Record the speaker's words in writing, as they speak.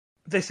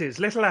This is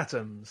Little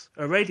Atoms,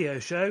 a radio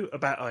show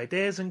about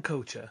ideas and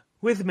culture.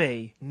 With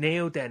me,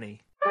 Neil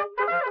Denny.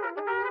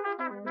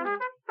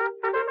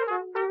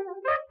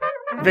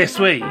 This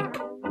week,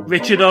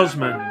 Richard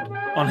Osmond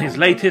on his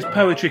latest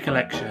poetry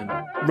collection,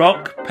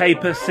 Rock,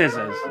 Paper,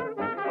 Scissors.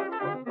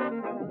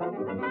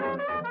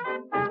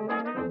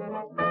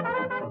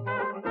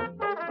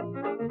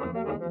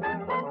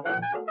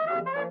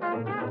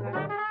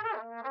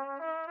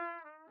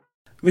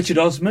 Richard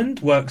Osmond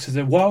works as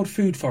a wild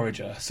food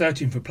forager,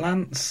 searching for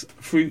plants,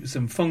 fruits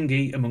and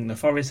fungi among the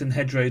forests and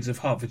hedgerows of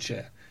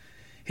Hertfordshire.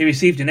 He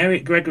received an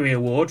Eric Gregory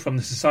Award from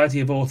the Society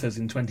of Authors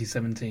in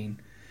 2017.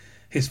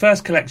 His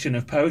first collection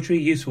of poetry,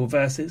 Useful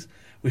Verses,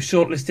 was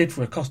shortlisted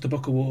for a Costa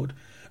Book Award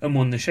and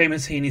won the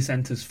Seamus Heaney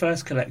Centre's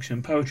first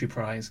collection Poetry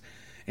Prize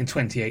in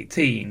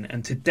 2018.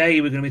 And today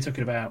we're going to be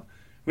talking about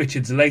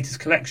Richard's latest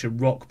collection,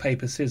 Rock,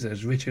 Paper,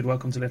 Scissors. Richard,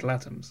 welcome to Little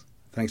Atoms.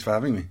 Thanks for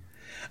having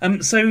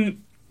me. So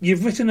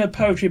you've written a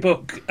poetry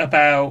book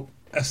about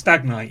a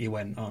stag night you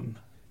went on.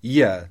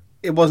 Yeah,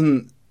 it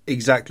wasn't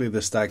exactly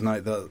the stag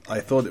night that I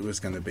thought it was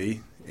going to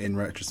be, in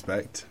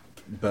retrospect,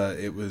 but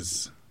it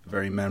was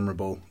very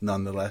memorable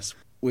nonetheless.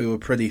 We were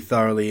pretty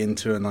thoroughly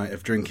into a night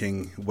of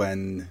drinking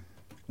when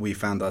we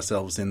found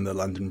ourselves in the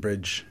London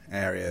Bridge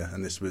area,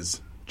 and this was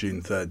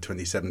June 3rd,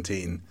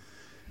 2017,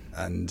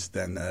 and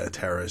then a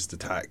terrorist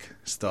attack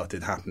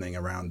started happening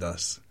around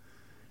us.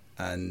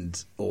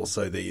 And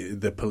also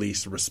the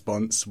police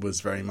response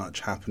was very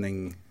much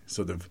happening,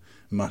 sort of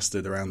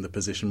mustered around the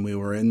position we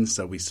were in.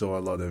 So we saw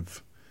a lot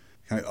of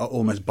kind of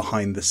almost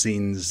behind the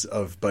scenes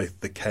of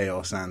both the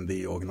chaos and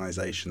the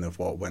organisation of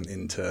what went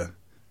into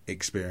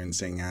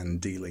experiencing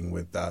and dealing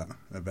with that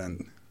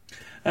event.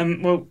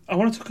 Well, I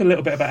want to talk a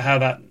little bit about how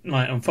that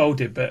night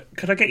unfolded, but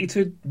could I get you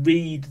to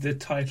read the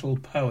title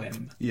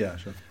poem? Yeah,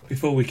 sure.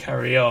 Before we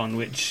carry on,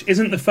 which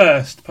isn't the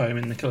first poem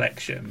in the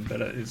collection,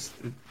 but it's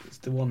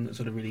the one that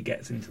sort of really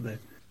gets into the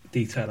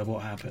detail of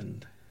what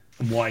happened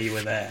and why you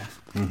were there.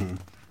 Mm-hmm.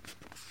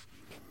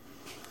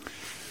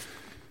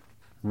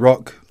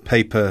 Rock,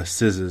 Paper,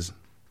 Scissors.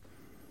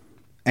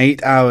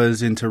 8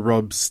 hours into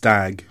Rob's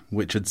stag,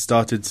 which had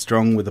started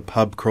strong with a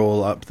pub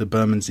crawl up the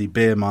Bermondsey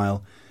Beer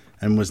Mile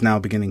and was now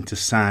beginning to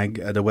sag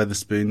at a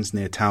Wetherspoons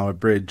near Tower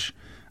Bridge,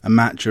 a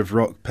match of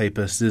rock,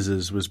 paper,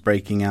 scissors was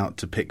breaking out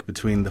to pick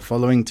between the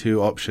following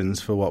two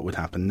options for what would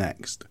happen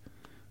next.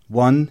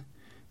 1.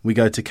 We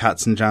go to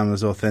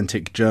Katzenjammer's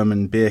authentic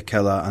German beer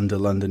keller under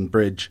London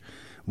Bridge,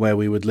 where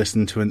we would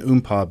listen to an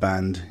Oompa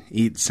band,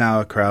 eat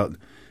sauerkraut,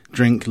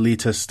 drink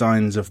liter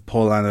steins of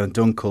Paulaner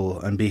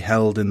Dunkel, and be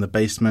held in the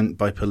basement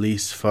by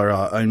police for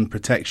our own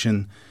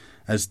protection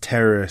as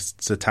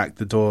terrorists attack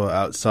the door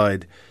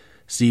outside,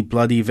 see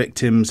bloody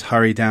victims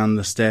hurry down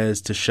the stairs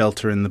to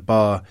shelter in the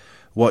bar,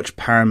 watch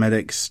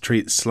paramedics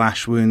treat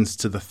slash wounds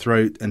to the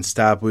throat and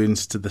stab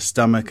wounds to the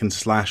stomach and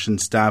slash and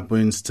stab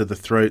wounds to the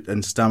throat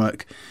and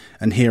stomach,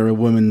 and hear a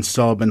woman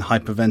sob and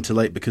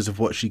hyperventilate because of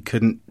what she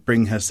couldn't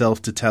bring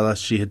herself to tell us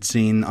she had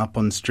seen up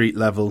on street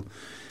level,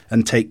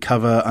 and take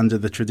cover under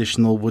the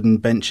traditional wooden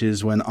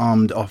benches when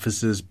armed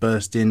officers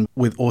burst in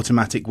with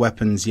automatic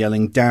weapons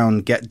yelling,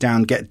 "Down, get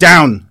down, get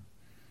down!"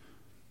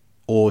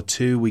 Or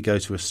 2, we go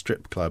to a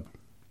strip club.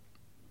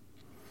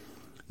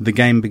 The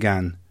game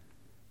began.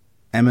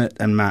 Emmett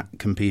and Matt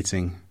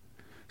competing.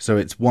 So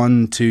it's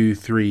 1, 2,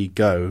 3,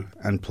 go,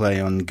 and play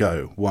on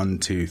go. 1,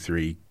 2,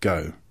 3,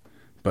 go.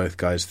 Both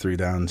guys threw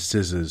down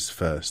scissors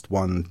first.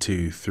 1,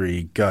 2,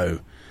 3,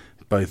 go.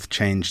 Both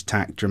changed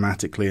tack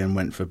dramatically and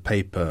went for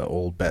paper.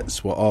 All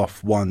bets were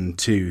off. 1,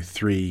 2,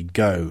 3,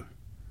 go.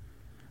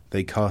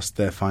 They cast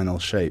their final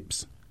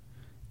shapes.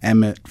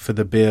 Emmett for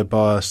the beer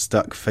bar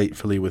stuck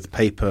fatefully with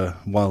paper,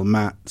 while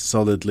Matt,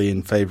 solidly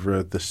in favour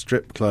of the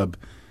strip club,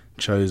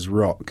 chose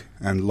rock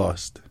and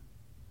lost.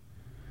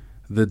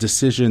 The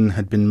decision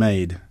had been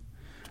made,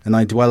 and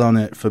I dwell on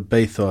it for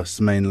bathos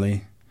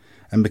mainly,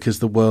 and because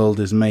the world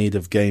is made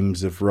of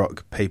games of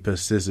rock, paper,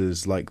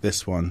 scissors like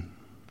this one.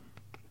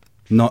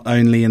 Not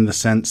only in the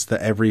sense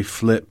that every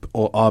flip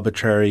or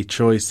arbitrary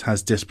choice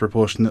has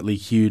disproportionately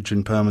huge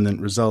and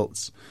permanent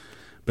results,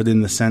 but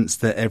in the sense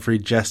that every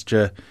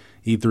gesture,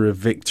 either of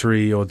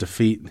victory or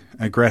defeat,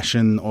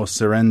 aggression or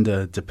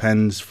surrender,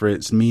 depends for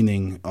its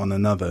meaning on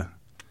another.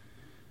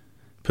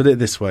 Put it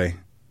this way.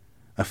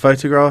 A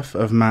photograph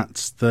of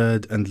Matt's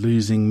third and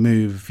losing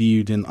move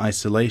viewed in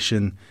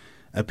isolation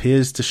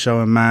appears to show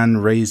a man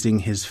raising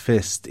his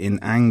fist in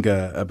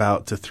anger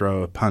about to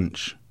throw a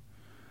punch.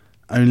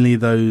 Only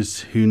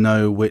those who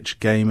know which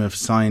game of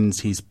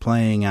signs he's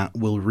playing at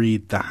will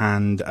read the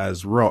hand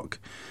as rock,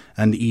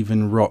 and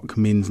even rock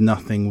means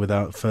nothing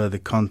without further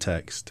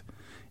context.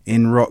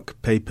 In rock,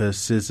 paper,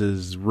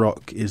 scissors,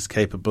 rock is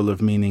capable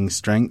of meaning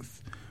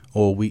strength,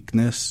 or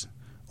weakness,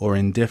 or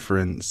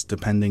indifference,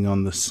 depending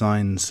on the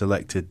sign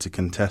selected to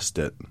contest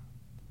it.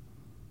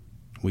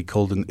 We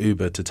called an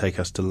Uber to take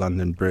us to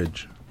London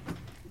Bridge.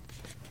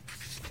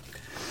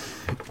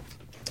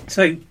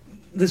 So,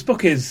 this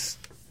book is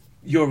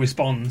your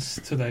response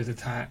to those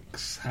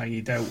attacks, how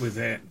you dealt with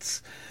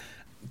it,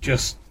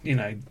 just,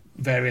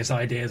 various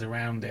ideas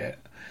around it.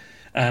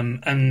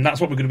 And that's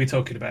what we're going to be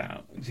talking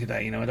about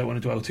today. I don't want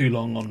to dwell too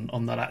long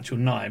on that actual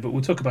night, but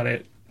we'll talk about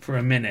it for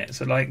a minute.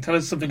 So, tell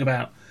us something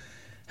about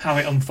how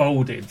it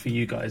unfolded for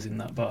you guys in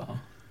that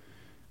bar.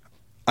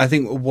 I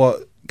think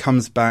what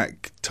comes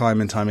back time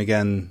and time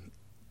again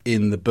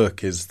in the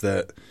book is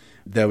that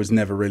there was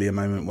never really a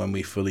moment when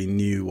we fully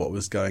knew what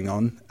was going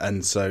on.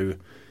 And so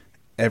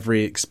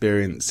every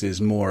experience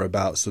is more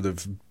about sort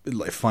of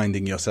like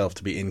finding yourself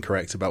to be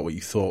incorrect about what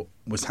you thought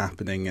was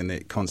happening, and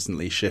it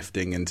constantly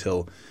shifting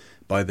until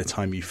by the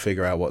time you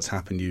figure out what's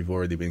happened, you've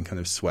already been kind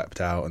of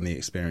swept out and the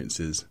experience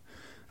is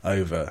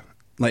over.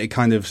 Like, it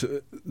kind of,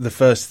 the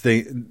first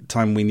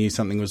time we knew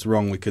something was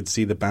wrong, we could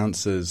see the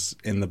bouncers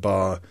in the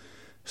bar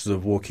sort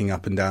of walking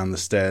up and down the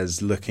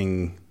stairs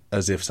looking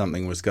as if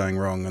something was going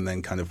wrong, and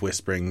then kind of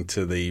whispering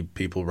to the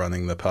people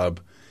running the pub.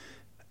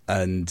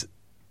 And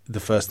the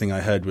first thing I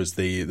heard was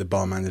the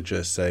bar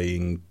manager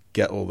saying,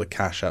 "Get all the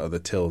cash out of the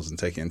tills and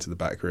take it into the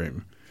back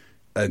room."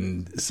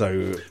 And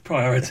so...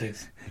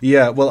 Priorities.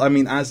 Yeah, well, I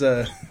mean,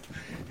 so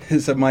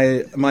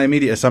my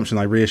immediate assumption,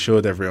 I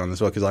reassured everyone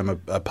as well, because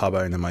I'm a pub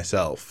owner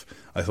myself.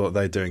 I thought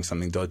they're doing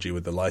something dodgy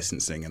with the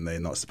licensing and they're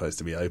not supposed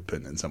to be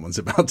open, and someone's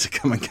about to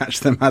come and catch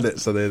them at it,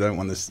 so they don't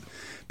want to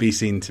be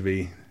seen to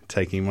be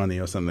taking money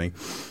or something.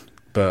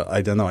 But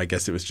I don't know, I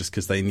guess it was just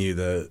because they knew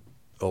that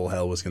all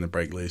hell was going to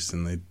break loose,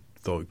 and they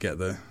thought get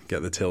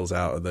the tills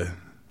out of the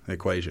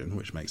equation,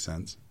 which makes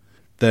sense.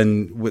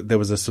 Then there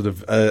was a sort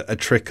of a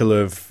trickle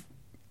of,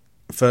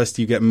 first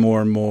you get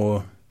more and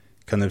more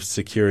kind of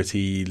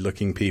security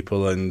looking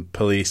people and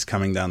police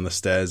coming down the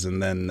stairs,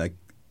 and then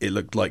it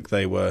looked like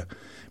they were,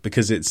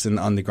 because it's an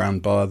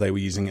underground bar, they were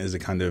using it as a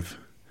kind of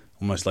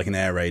almost like an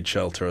air raid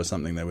shelter or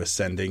something. They were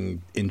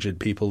sending injured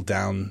people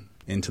down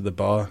into the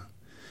bar,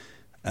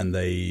 and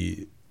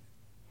it's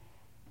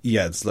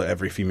like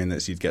every few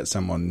minutes you'd get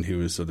someone who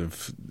was sort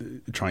of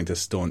trying to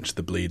staunch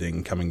the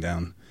bleeding coming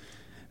down,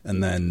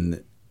 and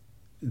then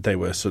they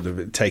were sort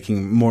of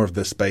taking more of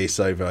the space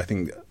over. I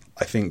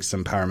think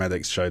some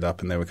paramedics showed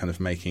up, and they were kind of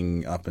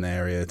making up an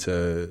area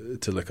to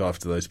look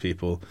after those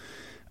people,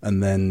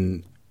 and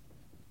then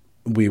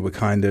we were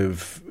kind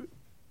of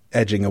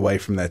edging away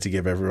from there to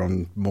give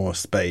everyone more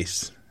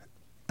space,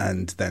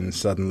 and then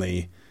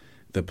suddenly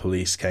the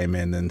police came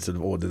in and sort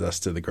of ordered us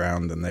to the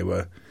ground, and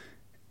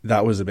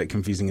that was a bit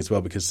confusing as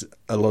well, because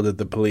a lot of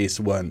the police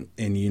weren't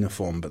in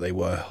uniform, but they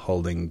were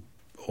holding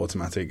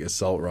automatic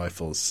assault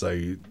rifles,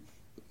 so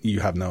you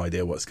have no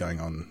idea what's going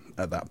on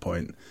at that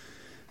point.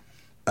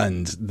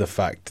 And the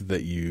fact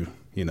that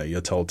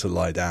you're told to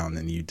lie down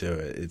and you do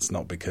it, it's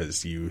not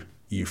because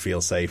you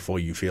feel safe or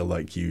you feel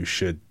like you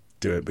should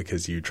do it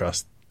because you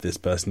trust this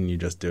person, you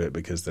just do it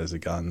because there's a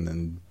gun.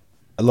 And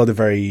a lot of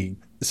very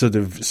sort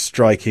of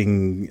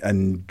striking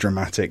and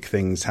dramatic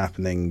things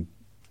happening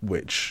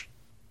which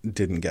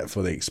didn't get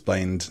fully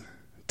explained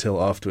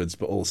till afterwards,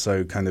 but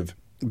also kind of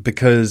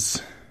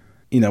because,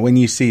 when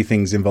you see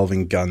things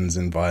involving guns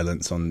and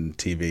violence on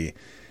TV,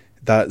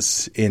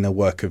 that's in a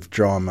work of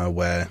drama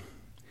where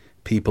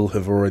people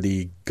have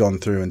already gone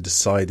through and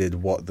decided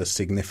what the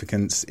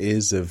significance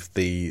is of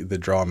the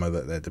drama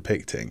that they're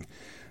depicting.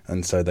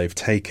 And so they've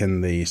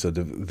taken the sort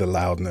of the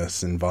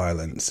loudness and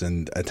violence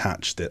and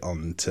attached it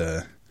onto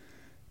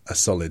a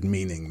solid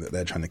meaning that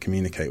they're trying to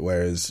communicate,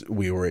 whereas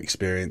we were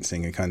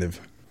experiencing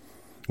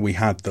we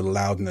had the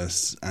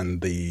loudness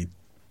and the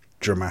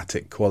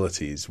dramatic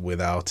qualities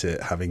without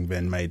it having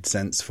been made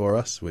sense for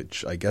us,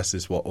 which I guess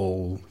is what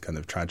all kind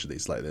of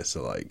tragedies like this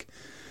are like.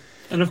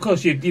 And of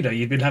course, you'd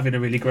been having a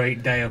really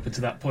great day up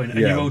until that point, and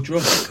you're all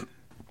drunk.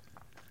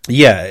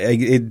 Yeah,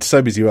 it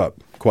sobers you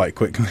up quite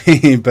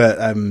quickly, but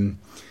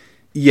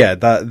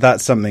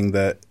that's something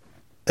that,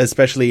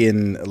 especially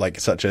in like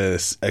such a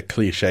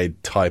cliched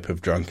type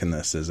of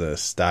drunkenness as a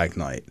stag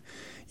night,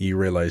 you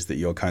realise that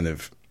you're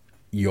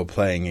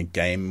playing a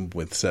game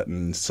with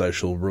certain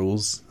social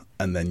rules,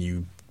 and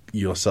then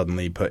you're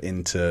suddenly put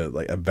into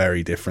like a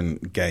very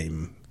different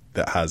game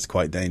that has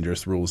quite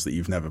dangerous rules that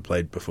you've never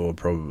played before,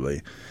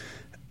 probably.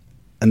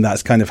 And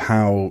that's kind of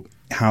how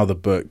the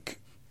book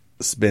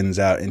spins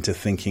out into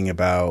thinking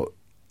about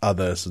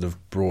other sort of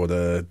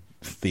broader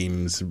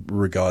themes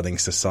regarding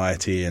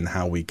society and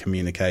how we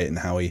communicate and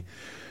how we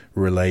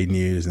relay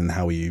news and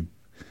how we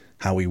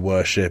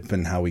worship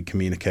and how we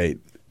communicate,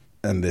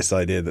 and this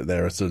idea that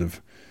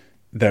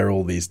there are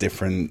all these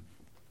different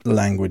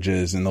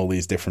languages and all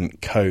these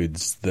different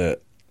codes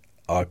that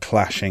are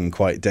clashing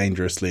quite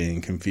dangerously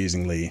and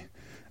confusingly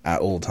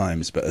at all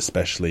times, but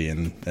especially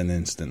in an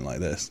incident like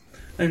this.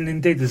 And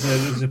indeed,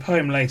 there's a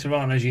poem later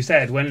on, as you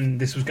said, when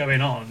this was going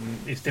on,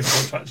 it's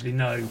difficult to actually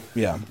know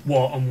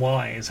what and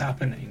why is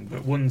happening.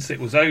 But once it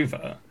was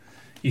over,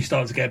 you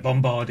start to get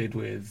bombarded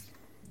with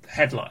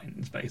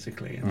headlines,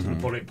 basically, and sort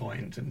of bullet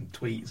points and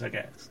tweets, I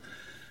guess,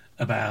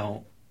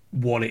 about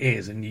what it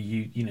is, and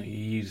you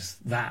use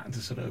that to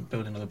sort of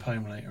build another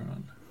poem later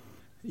on.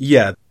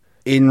 Yeah,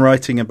 in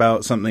writing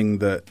about something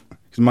that,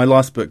 because my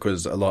last book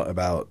was a lot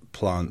about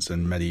plants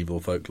and medieval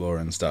folklore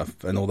and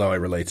stuff, and although I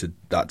related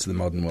that to the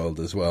modern world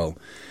as well,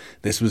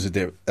 this was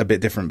a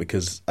bit different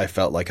because I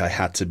felt like I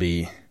had to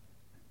be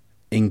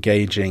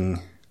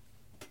engaging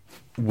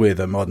with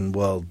a modern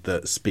world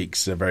that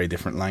speaks a very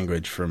different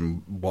language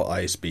from what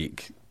I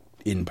speak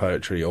in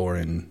poetry or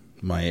in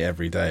my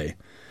everyday.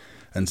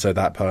 And so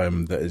that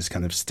poem that is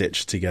kind of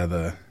stitched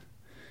together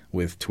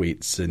with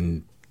tweets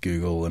and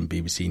Google and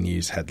BBC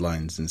News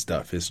headlines and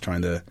stuff is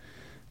trying to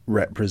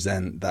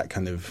represent that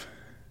kind of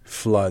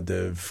flood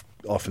of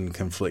often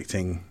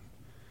conflicting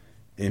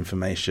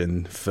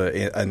information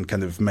and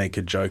kind of make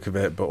a joke of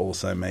it, but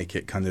also make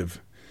it kind of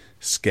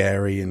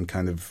scary and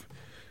kind of,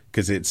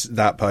 because it's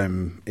that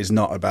poem is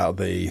not about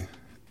the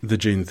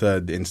June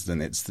 3rd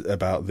incident. It's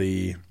about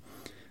the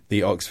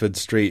Oxford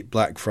Street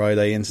Black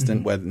Friday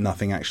incident where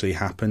nothing actually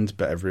happened,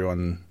 but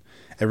everyone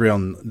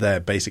there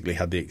basically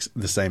had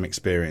the same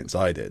experience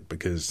I did,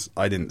 because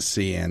I didn't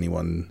see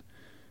anyone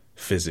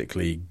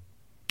physically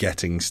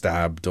getting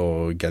stabbed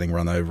or getting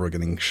run over or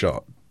getting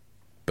shot.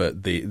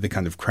 But the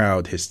kind of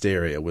crowd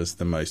hysteria was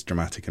the most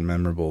dramatic and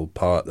memorable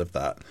part of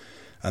that.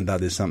 And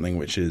that is something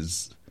which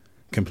is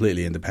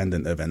completely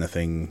independent of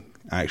anything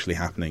actually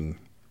happening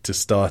to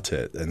start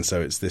it. And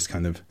so it's this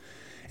kind of,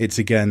 it's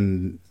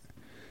again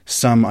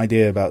some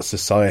idea about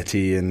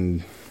society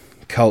and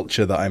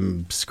culture that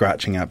I'm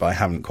scratching at, but I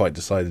haven't quite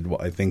decided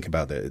what I think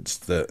about it. It's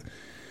that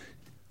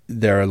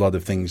there are a lot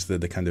of things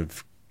that are kind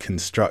of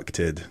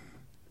constructed,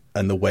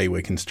 and the way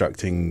we're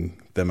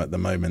constructing them at the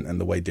moment and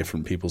the way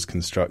different people's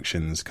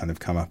constructions kind of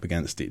come up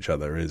against each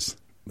other is,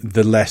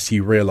 the less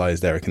you realise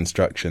they're a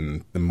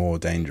construction, the more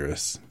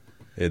dangerous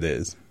it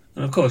is.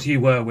 And of course,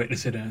 you were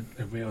witnessing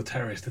a real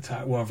terrorist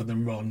attack rather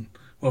than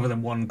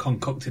one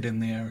concocted in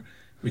the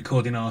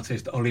recording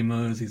artist Ollie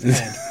Mersey's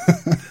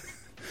head.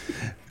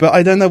 But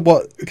I don't know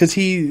what, because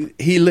he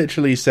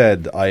literally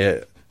said,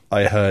 I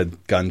heard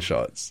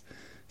gunshots.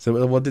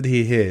 So what did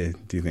he hear,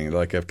 do you think?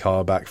 Like a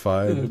car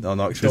backfired on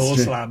Oxford Door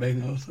Street?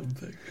 slamming or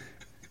something.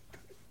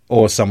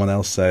 Or someone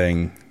else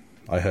saying,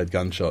 I heard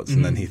gunshots,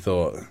 and then he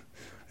thought,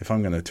 if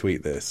I'm going to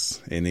tweet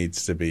this, it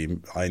needs to be...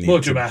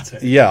 more dramatic.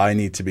 Yeah, I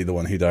need to be the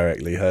one who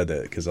directly heard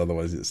it, because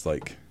otherwise it's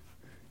like,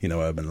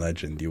 urban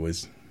legend. You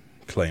always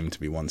claim to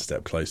be one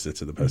step closer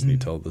to the person who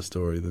told the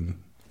story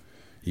than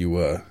you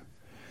were.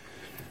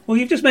 Well,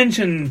 you've just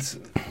mentioned,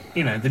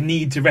 the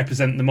need to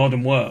represent the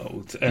modern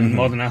world and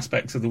modern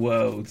aspects of the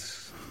world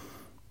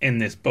in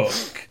this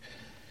book,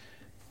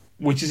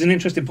 which is an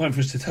interesting point for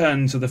us to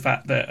turn to the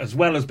fact that, as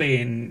well as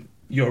being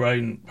your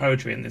own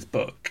poetry in this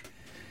book,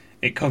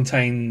 it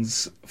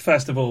contains,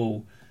 first of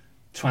all,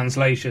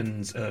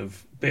 translations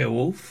of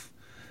Beowulf,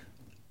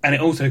 and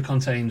it also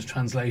contains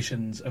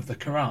translations of the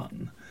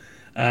Quran.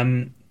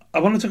 I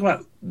want to talk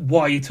about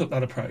why you took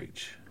that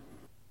approach.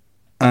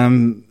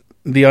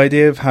 The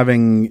idea of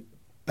having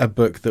a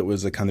book that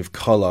was a kind of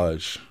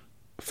collage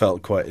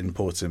felt quite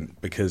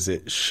important, because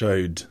it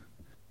showed,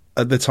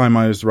 at the time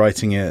I was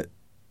writing it,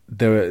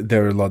 there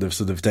were a lot of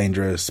sort of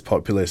dangerous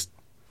populist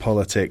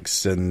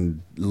politics,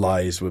 and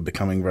lies were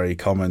becoming very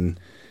common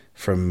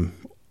from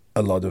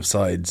a lot of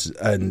sides,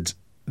 and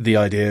the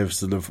idea of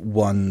sort of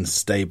one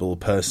stable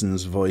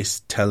person's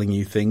voice telling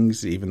you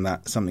things, even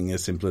that, something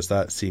as simple as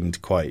that, seemed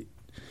quite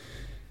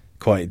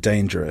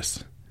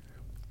dangerous.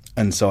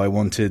 And so I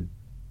wanted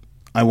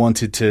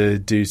to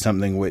do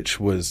something which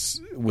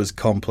was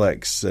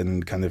complex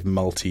and kind of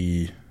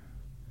multi-vocal,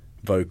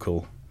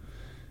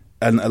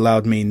 and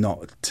allowed me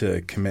not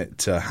to commit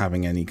to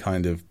having any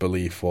kind of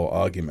belief or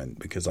argument,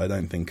 because I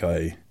don't think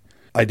I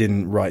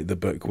didn't write the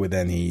book with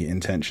any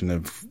intention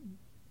of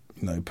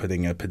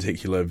putting a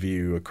particular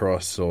view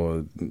across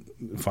or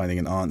finding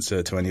an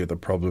answer to any of the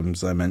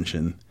problems I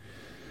mentioned.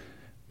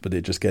 But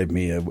it just gave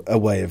me a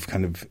way of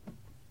kind of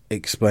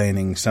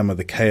explaining some of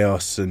the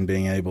chaos and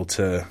being able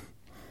to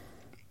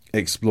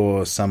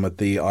explore some of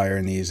the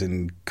ironies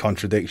and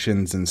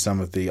contradictions and some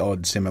of the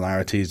odd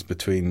similarities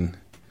between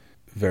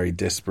very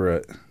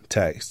disparate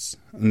texts.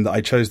 And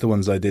I chose the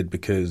ones I did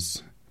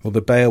because, well,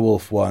 the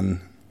Beowulf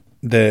one,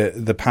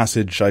 the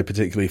passage I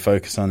particularly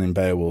focus on in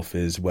Beowulf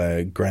is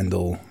where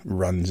Grendel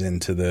runs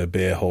into the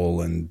beer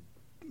hall and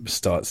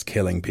starts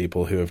killing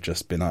people who have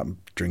just been up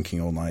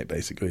drinking all night,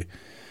 basically.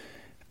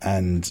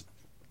 And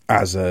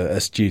as a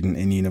student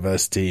in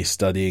university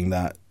studying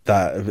that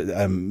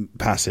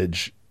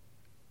passage,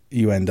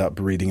 you end up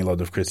reading a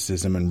lot of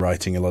criticism and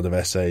writing a lot of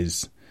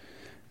essays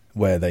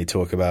where they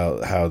talk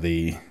about how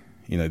the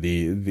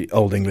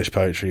Old English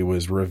poetry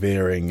was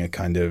revering a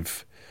kind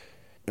of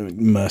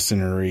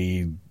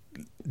mercenary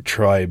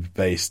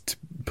tribe-based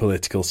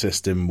political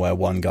system where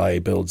one guy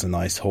builds a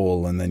nice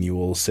hall and then you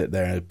all sit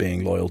there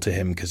being loyal to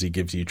him because he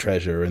gives you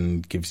treasure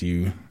and gives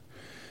you,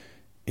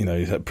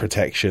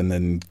 protection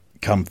and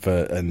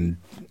comfort, and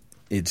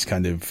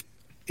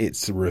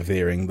it's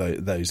revering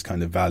those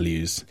kind of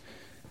values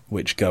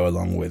which go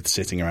along with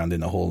sitting around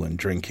in a hall and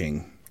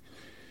drinking.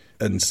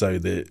 And so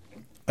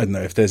I don't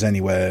know, if there's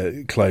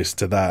anywhere close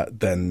to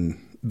that,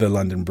 then the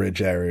London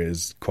Bridge area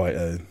is quite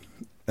an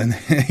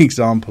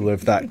example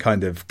of that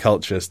kind of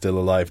culture still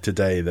alive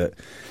today, that,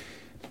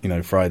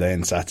 Friday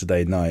and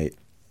Saturday night,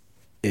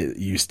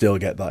 you still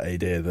get that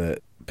idea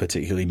that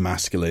particularly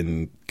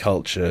masculine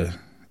culture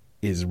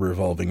is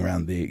revolving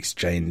around the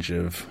exchange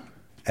of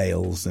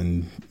ales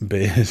and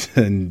beers,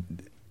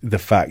 and the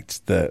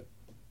fact that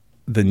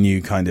the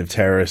new kind of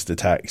terrorist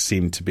attack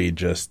seemed to be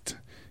just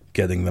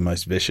getting the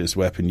most vicious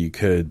weapon you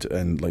could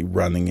and like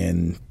running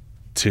in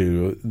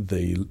to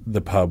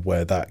the pub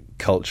where that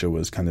culture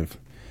was kind of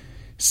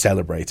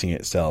celebrating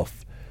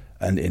itself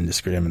and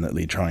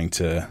indiscriminately trying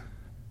to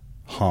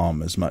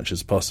harm as much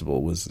as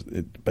possible was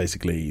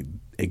basically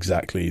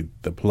exactly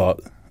the plot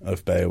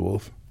of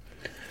Beowulf.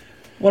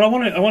 Well,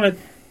 I want to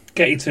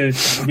get you to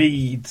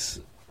read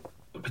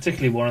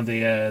particularly one of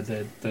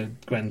the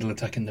Grendel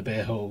attacking the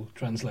beer hall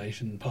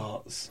translation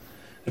parts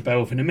of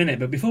Beowulf in a minute.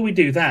 But before we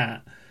do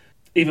that,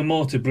 even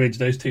more to bridge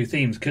those two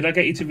themes, could I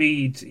get you to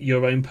read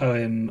your own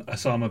poem,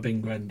 Osama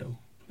bin Grendel,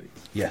 please?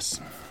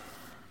 Yes.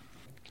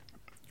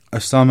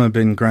 Osama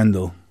bin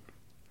Grendel.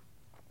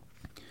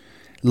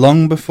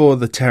 Long before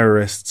the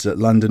terrorists at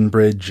London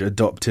Bridge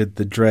adopted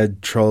the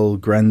dread troll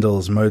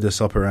Grendel's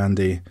modus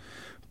operandi,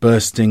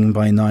 bursting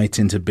by night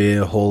into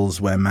beer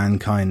halls where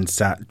mankind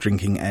sat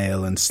drinking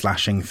ale and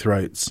slashing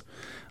throats,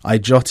 I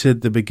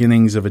jotted the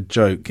beginnings of a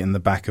joke in the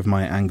back of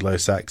my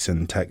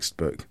Anglo-Saxon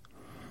textbook.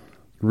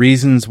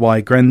 Reasons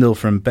why Grendel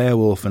from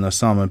Beowulf and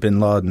Osama bin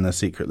Laden are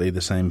secretly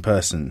the same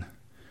person.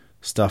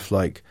 Stuff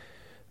like,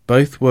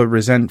 both were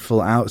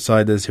resentful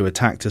outsiders who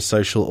attacked a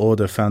social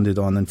order founded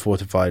on and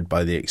fortified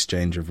by the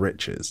exchange of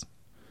riches.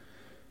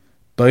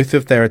 Both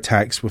of their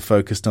attacks were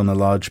focused on a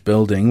large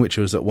building, which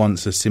was at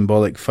once a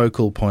symbolic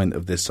focal point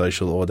of this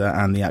social order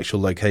and the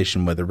actual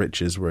location where the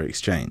riches were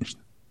exchanged.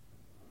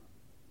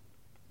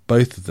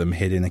 Both of them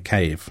hid in a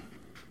cave.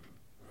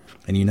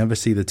 And you never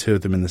see the two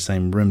of them in the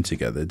same room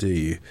together, do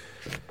you?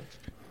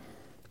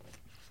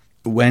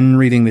 When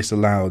reading this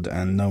aloud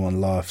and no one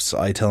laughs,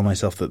 I tell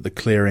myself that the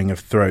clearing of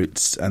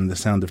throats and the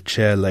sound of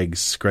chair legs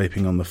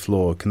scraping on the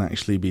floor can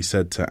actually be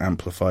said to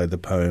amplify the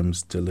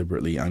poem's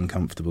deliberately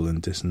uncomfortable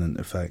and dissonant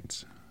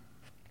effects.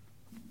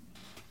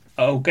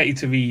 I'll get you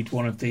to read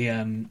one of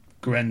the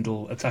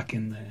Grendel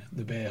attacking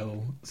the beer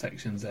hall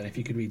sections then, if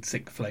you could read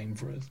Sick Flame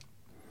for us.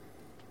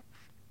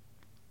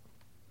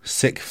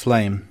 Sick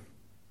Flame.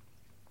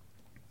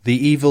 The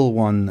evil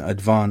one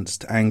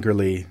advanced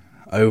angrily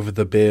over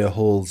the beer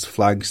hall's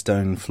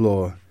flagstone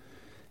floor,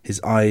 his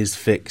eyes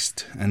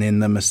fixed, and in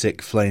them a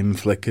sick flame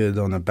flickered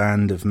on a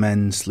band of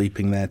men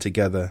sleeping there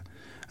together,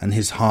 and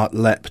his heart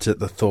leapt at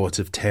the thought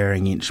of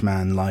tearing each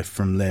man life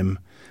from limb,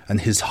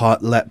 and his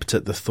heart leapt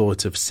at the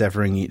thought of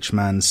severing each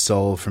man's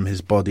soul from his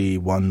body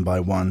one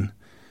by one.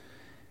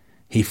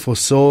 He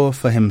foresaw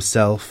for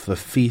himself a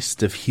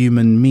feast of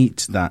human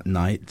meat that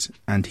night,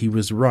 and he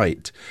was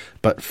right,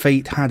 but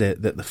fate had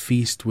it that the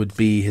feast would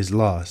be his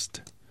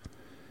last.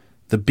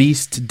 The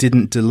beast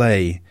didn't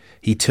delay.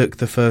 He took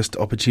the first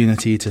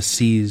opportunity to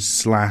seize,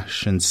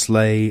 slash, and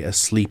slay a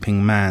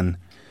sleeping man.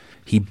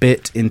 He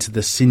bit into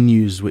the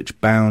sinews which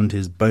bound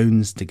his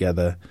bones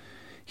together.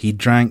 He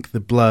drank the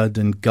blood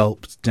and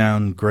gulped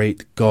down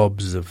great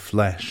gobs of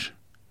flesh.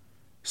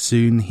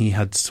 Soon he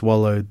had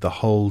swallowed the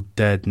whole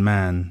dead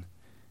man,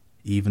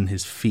 even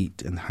his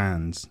feet and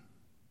hands.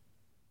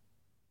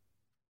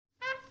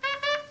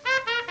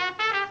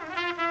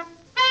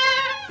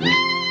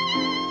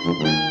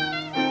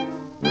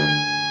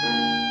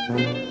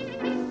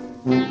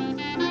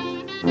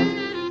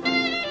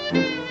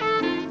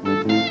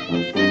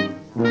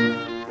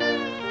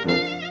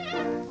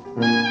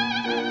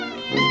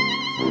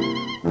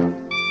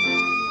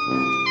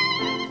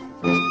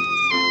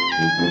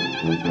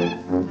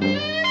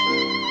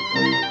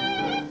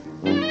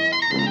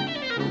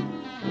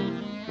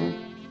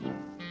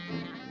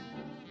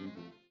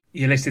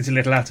 You're listening to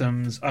Little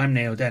Atoms. I'm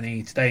Neil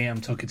Denny. Today I'm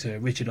talking to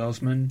Richard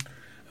Osman,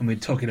 and we're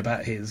talking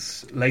about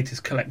his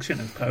latest collection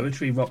of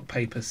poetry, Rock,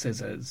 Paper,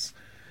 Scissors.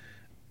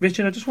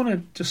 Richard, I just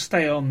want to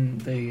stay on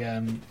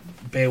the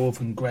Beowulf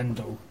and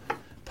Grendel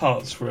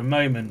parts for a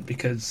moment,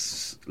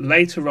 because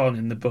later on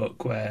in the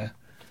book, where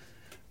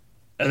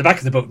at the back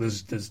of the book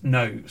there's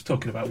notes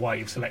talking about why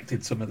you've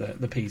selected some of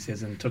the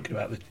pieces and talking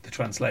about the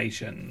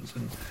translations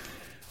and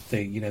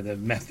the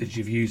methods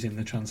you've used in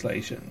the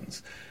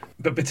translations.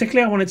 But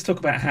particularly I wanted to talk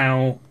about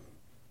how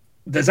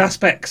there's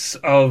aspects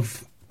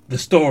of the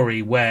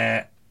story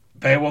where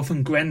Beowulf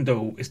and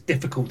Grendel, it's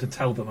difficult to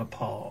tell them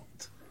apart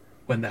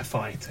when they're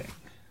fighting.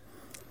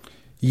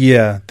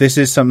 Yeah, this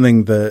is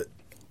something that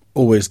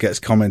always gets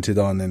commented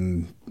on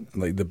in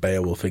like the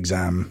Beowulf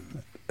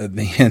exam at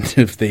the end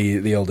of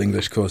the Old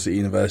English course at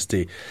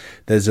university.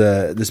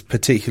 There's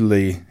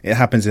particularly, it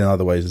happens in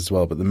other ways as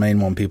well, but the main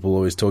one people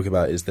always talk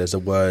about is there's a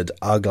word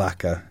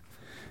Aglaka,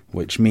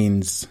 which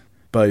means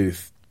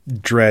both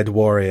dread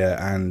warrior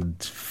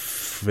and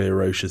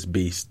ferocious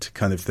beast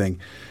kind of thing.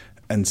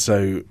 And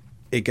so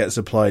it gets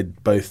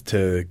applied both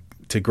to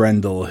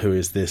Grendel, who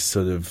is this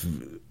sort of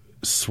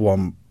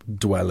swamp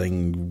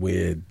dwelling,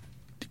 weird,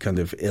 kind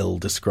of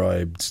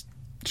ill-described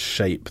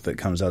shape that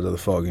comes out of the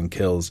fog and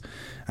kills,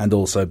 and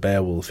also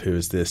Beowulf, who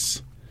is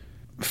this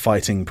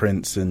fighting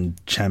prince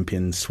and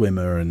champion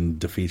swimmer and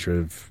defeater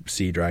of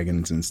sea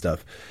dragons and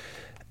stuff.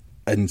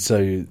 And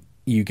so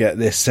you get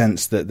this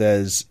sense that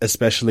there's,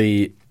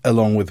 especially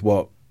along with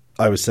what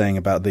I was saying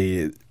about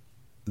the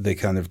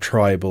kind of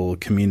tribal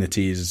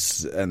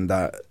communities, and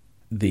that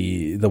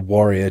the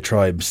warrior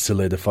tribes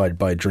solidified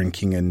by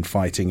drinking and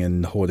fighting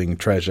and hoarding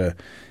treasure,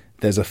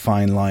 there's a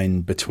fine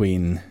line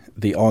between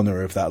the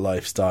honor of that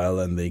lifestyle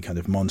and the kind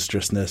of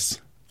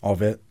monstrousness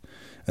of it.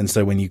 And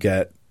so when you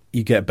get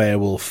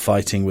Beowulf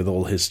fighting with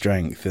all his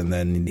strength, and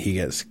then he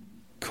gets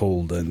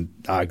called an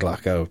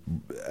Aglaka,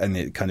 and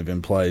it kind of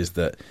implies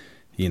that,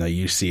 you know,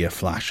 you see a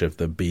flash of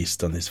the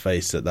beast on his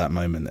face at that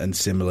moment. And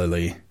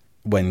similarly,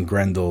 when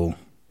Grendel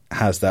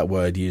has that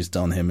word used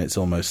on him, it's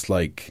almost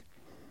like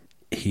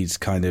he's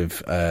kind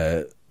of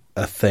a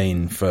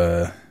thane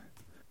for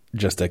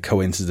just a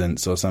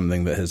coincidence or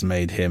something that has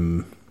made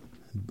him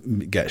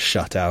get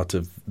shut out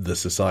of the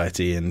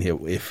society. And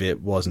if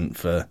it wasn't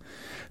for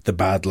the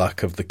bad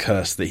luck of the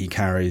curse that he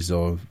carries,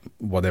 or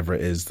whatever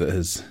it is that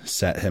has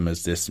set him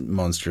as this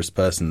monstrous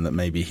person, that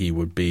maybe he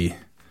would be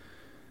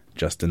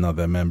just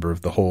another member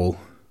of the Hall.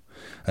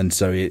 And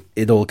so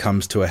it all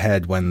comes to a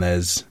head when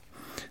there's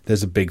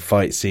a big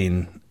fight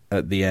scene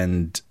at the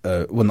end,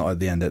 well, not at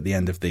the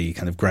end of the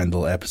kind of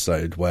Grendel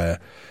episode, where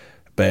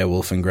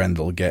Beowulf and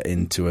Grendel get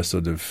into a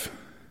sort of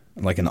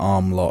like an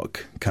arm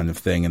lock kind of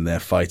thing, and they're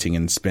fighting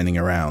and spinning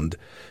around.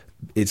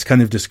 It's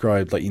kind of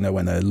described like, you know,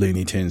 when a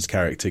Looney Tunes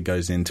character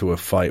goes into a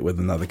fight with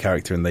another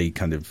character and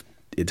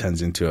it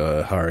turns into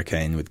a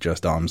hurricane with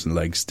just arms and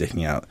legs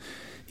sticking out.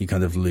 You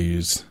kind of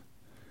lose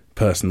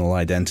personal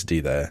identity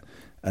there.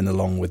 And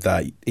along with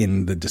that,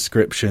 in the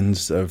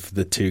descriptions of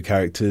the two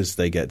characters,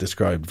 they get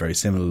described very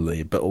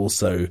similarly, but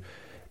also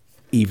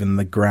even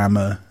the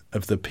grammar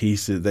of the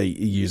piece, they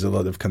use a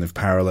lot of kind of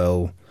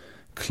parallel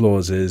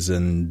clauses,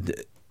 and,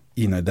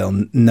 you know,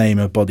 they'll name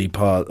a body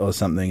part or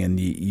something and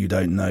you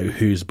don't know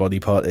whose body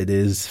part it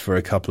is for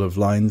a couple of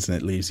lines, and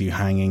it leaves you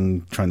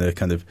hanging, trying to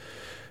kind of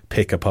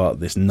pick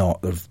apart this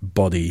knot of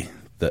body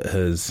that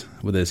has,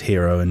 well, there's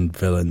hero and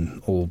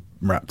villain all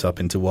wrapped up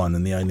into one.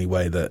 And the only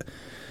way that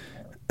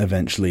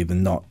eventually the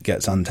knot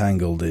gets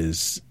untangled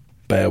is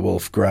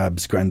Beowulf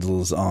grabs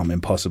Grendel's arm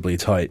impossibly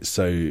tight,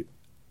 so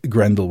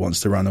Grendel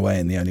wants to run away,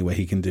 and the only way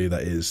he can do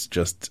that is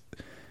just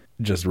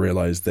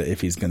realise that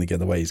if he's going to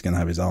get away, he's going to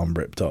have his arm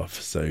ripped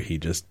off. So he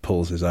just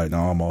pulls his own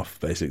arm off,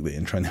 basically,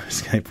 and trying to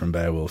escape from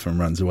Beowulf, and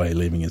runs away,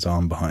 leaving his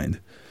arm behind.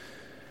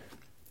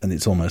 And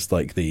it's almost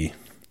like the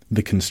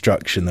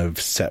construction of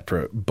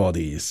separate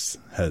bodies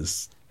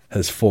has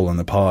fallen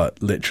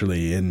apart,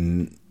 literally,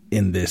 in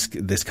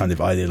this kind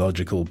of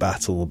ideological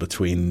battle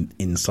between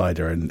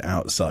insider and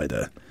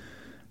outsider.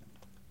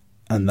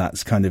 And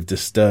that's kind of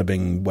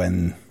disturbing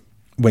when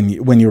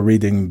you're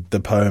reading the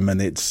poem,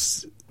 and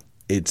it's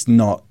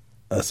not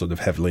a sort of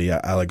heavily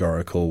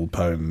allegorical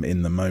poem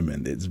in the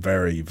moment. It's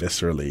very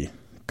viscerally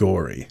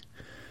gory,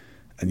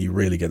 and you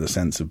really get a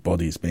sense of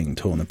bodies being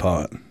torn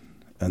apart.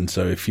 And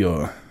so if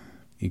you're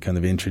kind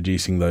of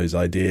introducing those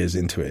ideas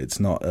into it, it's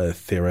not a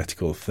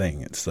theoretical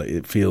thing. It's like,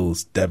 it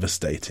feels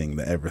devastating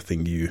that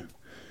everything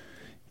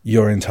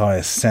your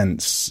entire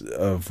sense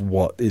of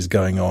what is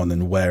going on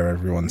and where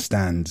everyone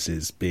stands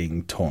is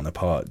being torn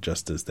apart,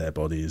 just as their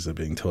bodies are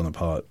being torn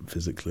apart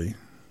physically.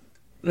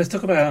 Let's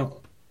talk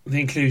about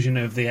the inclusion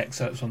of the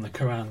excerpts from the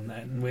Quran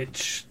then,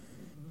 which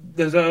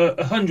there's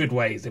 100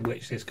 ways in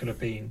which this could have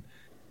been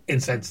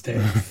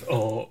insensitive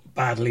or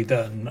badly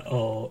done,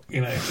 or, you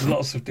know,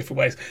 lots of different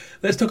ways.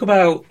 Let's talk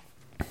about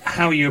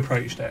how you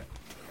approached it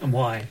and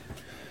why.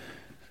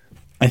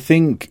 I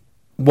think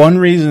one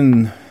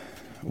reason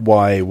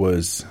why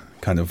was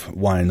kind of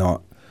why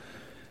not,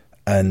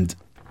 and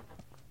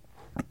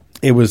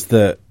it was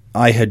that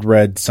I had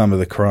read some of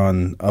the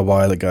Quran a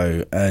while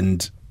ago,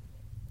 and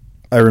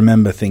I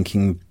remember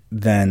thinking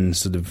then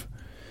sort of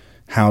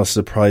how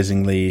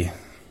surprisingly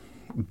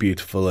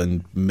beautiful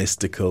and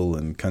mystical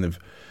and kind of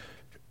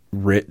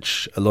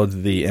rich a lot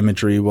of the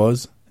imagery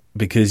was,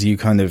 because you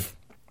kind of,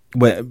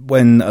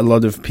 when a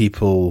lot of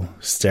people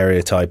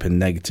stereotype and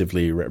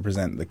negatively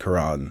represent the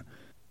Quran,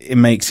 it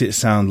makes it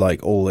sound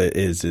like all it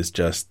is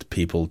just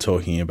people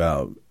talking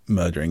about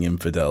murdering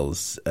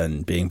infidels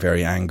and being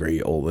very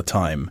angry all the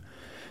time.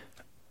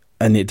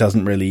 And it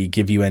doesn't really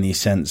give you any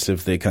sense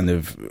of the kind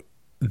of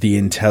the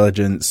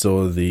intelligence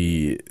or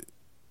the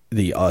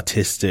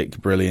artistic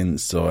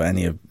brilliance or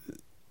any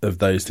of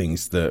those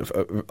things that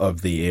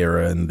of the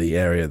era and the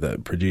area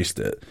that produced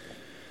it.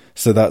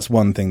 So that's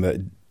one thing that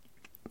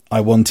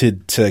I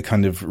wanted to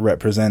kind of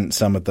represent,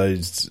 some of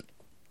those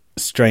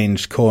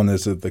strange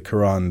corners of the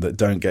Quran that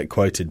don't get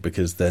quoted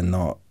because they're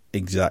not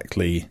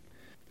exactly...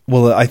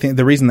 Well, I think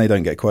the reason they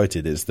don't get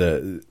quoted is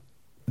that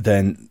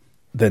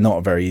they're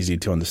not very easy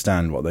to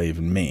understand what they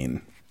even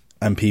mean.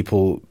 And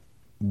people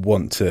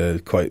want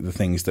to quote the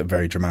things that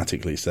very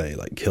dramatically say,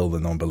 like, kill the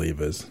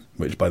non-believers,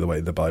 which, by the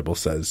way, the Bible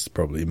says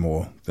probably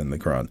more than the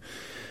Quran.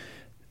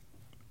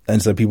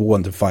 And so people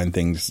want to find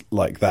things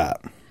like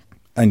that.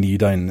 And you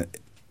don't,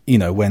 you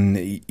know,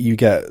 when you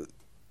get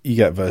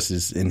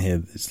verses in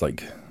here, it's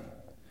like,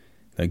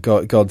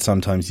 God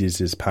sometimes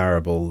uses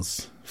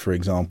parables. For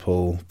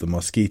example, the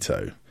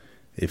mosquito.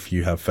 if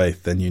you have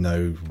faith, then you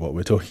know what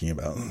we're talking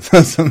about.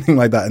 Something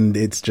like that. And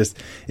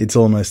it's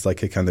almost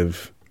like a kind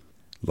of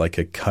like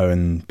a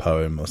koan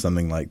poem or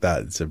something like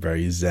that. It's a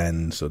very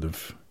Zen sort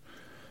of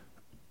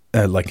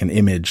like an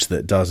image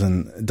that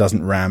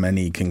doesn't ram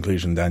any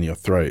conclusion down your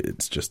throat.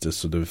 It's just a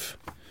sort of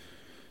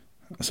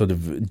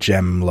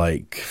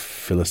gem-like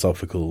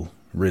philosophical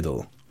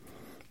riddle.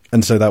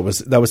 And so that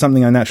was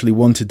something I naturally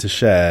wanted to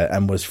share,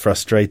 and was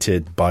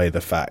frustrated by the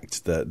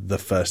fact that the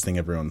first thing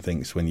everyone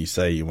thinks when you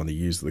say you want to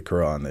use the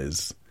Quran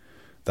is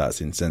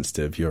that's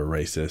insensitive, you're a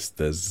racist,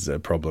 there's a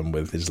problem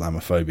with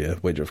Islamophobia,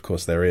 which of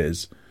course there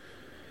is.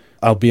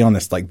 I'll be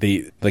honest, like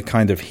the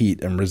kind of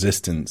heat and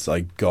resistance I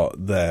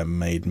got there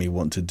made me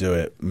want to do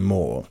it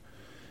more,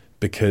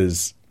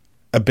 because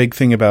a big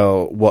thing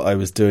about what I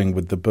was doing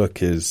with the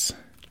book is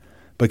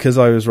because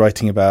I was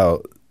writing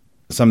about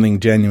something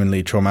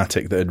genuinely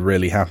traumatic that had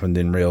really happened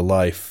in real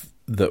life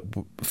that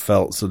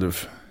felt sort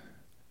of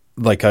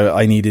like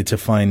I needed to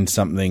find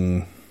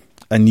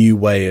a new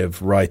way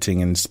of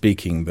writing and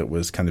speaking that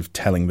was kind of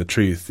telling the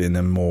truth in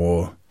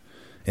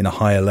a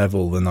higher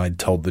level than I'd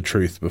told the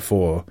truth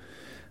before,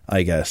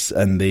 I guess.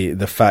 And the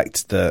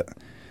fact that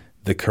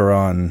the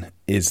Quran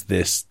is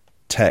this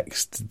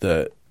text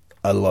that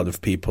a lot of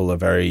people are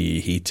very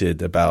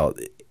heated about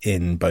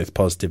in both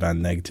positive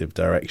and negative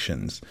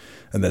directions,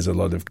 and there's a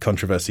lot of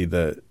controversy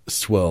that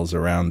swirls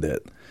around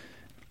it.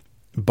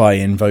 By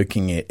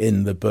invoking it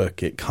in the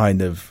book, it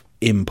kind of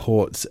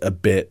imports a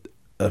bit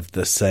of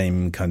the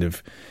same kind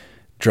of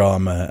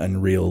drama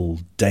and real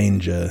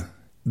danger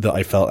that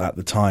I felt at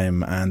the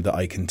time, and that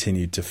I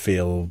continued to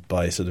feel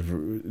by sort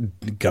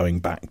of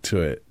going back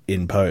to it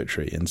in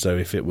poetry. And so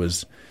if it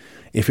was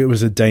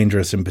a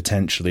dangerous and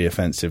potentially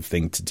offensive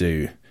thing to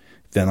do,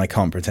 then I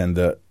can't pretend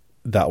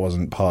that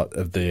wasn't part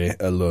of the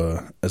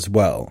allure as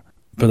well.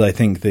 But I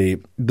think the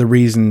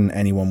reason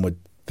anyone would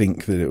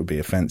think that it would be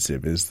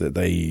offensive is that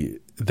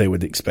they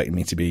would expect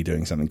me to be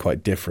doing something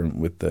quite different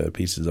with the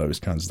pieces I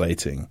was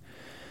translating.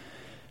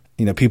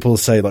 You know, people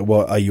say, like,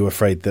 well, are you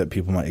afraid that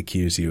people might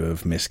accuse you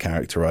of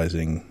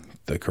mischaracterizing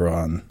the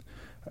Quran?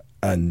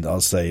 And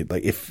I'll say,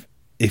 like,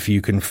 if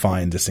you can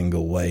find a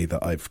single way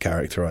that I've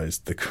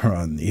characterized the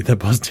Quran, either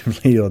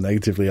positively or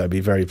negatively, I'd be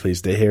very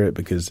pleased to hear it,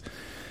 because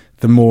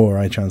the more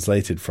I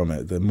translated from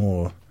it, the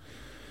more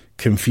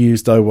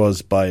confused I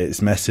was by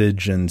its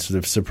message, and sort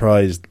of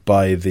surprised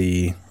by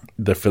the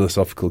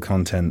philosophical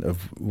content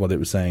of what it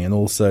was saying, and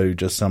also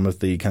just some of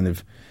the kind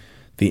of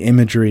the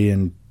imagery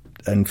and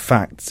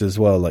facts as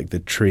well, like the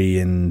tree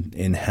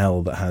in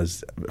hell that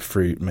has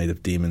fruit made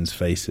of demons'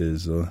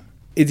 faces.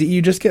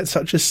 You just get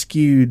such a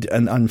skewed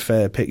and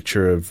unfair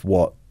picture of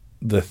what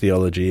the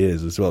theology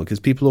is as well, because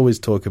people always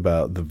talk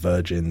about the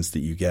virgins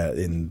that you get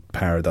in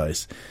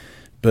paradise.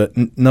 But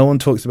no one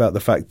talks about the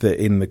fact that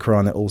in the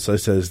Quran it also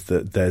says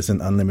that there's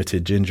an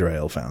unlimited ginger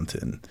ale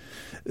fountain.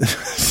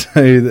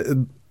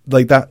 So,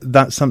 like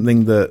that's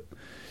something that,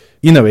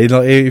 you know,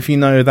 if you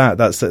know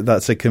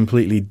that's a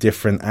completely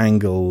different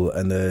angle,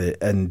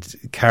 and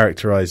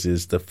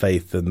characterizes the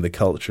faith and the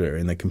culture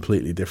in a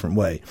completely different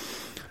way,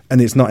 and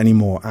it's not any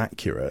more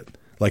accurate.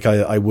 Like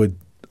I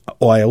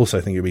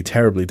also think it'd be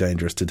terribly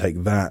dangerous to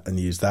take that and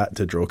use that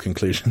to draw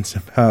conclusions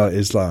about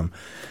Islam.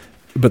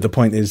 But the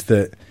point is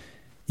that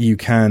you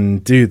can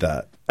do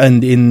that.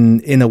 And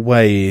in a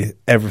way,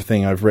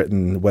 everything I've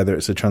written, whether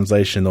it's a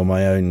translation or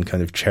my own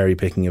kind of cherry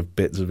picking of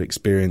bits of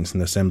experience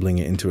and assembling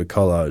it into a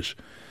collage,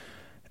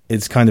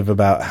 it's kind of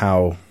about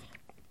how,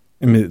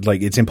 I mean,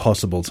 like, it's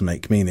impossible to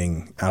make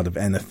meaning out of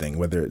anything,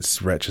 whether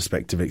it's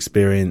retrospective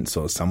experience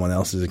or someone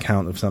else's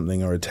account of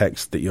something or a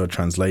text that you're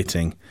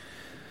translating.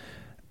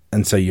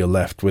 And so you're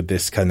left with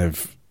this kind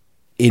of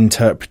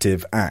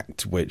interpretive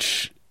act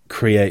which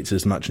creates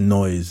as much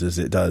noise as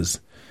it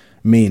does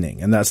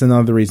meaning. And that's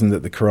another reason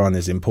that the Quran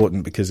is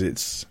important, because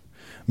it's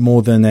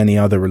more than any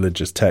other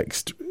religious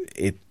text,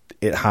 it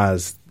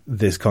has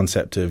this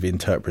concept of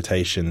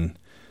interpretation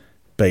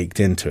baked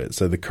into it.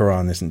 So the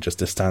Quran isn't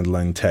just a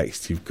standalone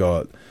text. You've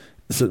got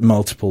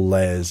multiple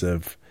layers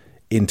of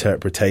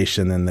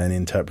interpretation, and then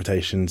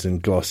interpretations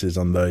and glosses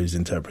on those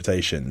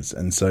interpretations.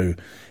 And so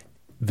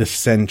the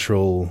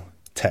central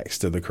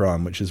text of the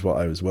Quran, which is what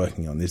I was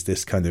working on, is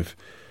this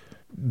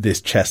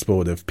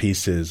chessboard of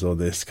pieces, or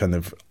this kind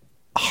of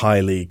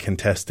highly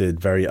contested,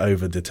 very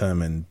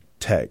overdetermined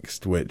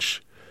text,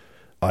 which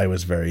I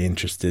was very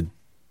interested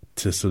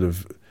to sort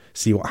of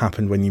see what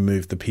happened when you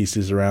move the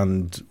pieces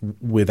around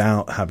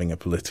without having a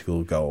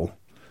political goal,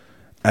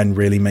 and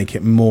really make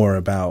it more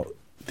about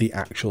the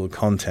actual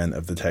content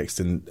of the text,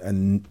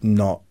 and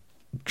not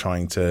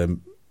trying to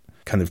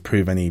kind of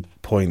prove any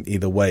point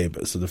either way,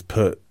 but sort of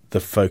put the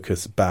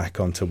focus back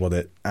onto what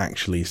it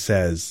actually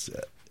says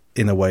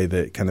in a way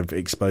that kind of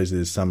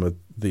exposes some of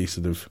the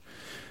sort of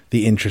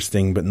the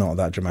interesting but not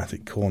that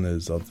dramatic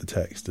corners of the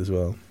text as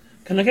well.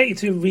 Can I get you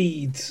to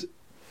read,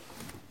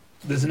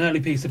 there's an early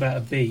piece about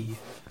a bee.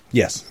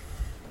 Yes.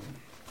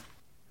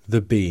 The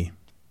bee.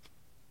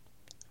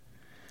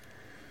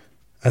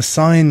 A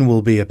sign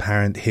will be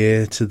apparent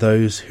here to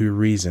those who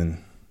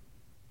reason.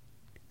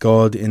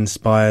 God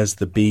inspires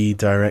the bee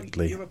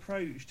directly. Your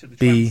approach to the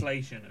Bee,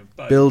 translation of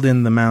both build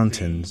in the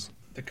mountains,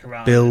 the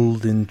Quran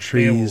build in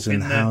trees Beowulf, and in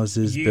that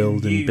houses, you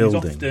build in use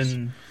buildings.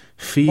 often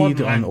Feed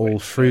modern on all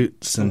language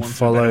fruits for and want of a better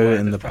follow word,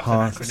 in the that's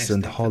perhaps paths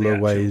and anachronistic for the hollow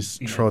actual, ways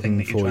thing trodden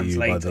that you're for you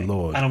by the translating.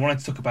 Lord. And I wanted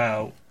to talk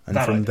about And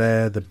that from idea.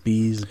 there the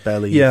bee's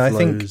belly Yeah, I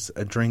flows think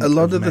a drink a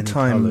lot of of the many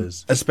time,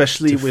 colours,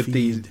 especially to with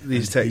feed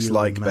these and texts heal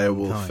like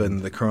Beowulf mankind.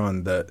 and the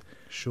Quran, that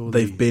Surely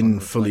they've been on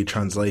fully reflection,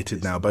 translated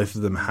this now. Both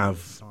of them must be have a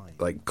sign.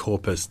 like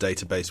corpus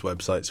database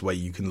websites where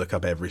you can look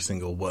up every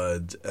single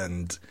word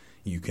and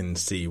you can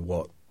see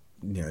what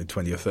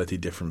 20 or 30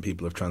 different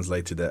people have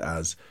translated it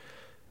as.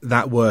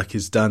 That work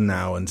is done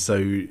now, and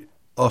so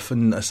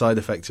often a side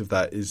effect of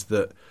that is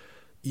that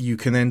you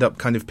can end up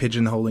kind of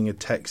pigeonholing a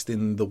text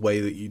in the way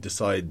that you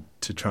decide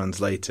to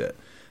translate it.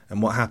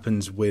 And what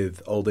happens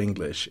with Old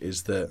English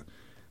is that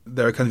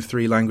there are kind of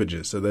three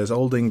languages. So there's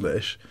Old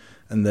English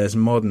and there's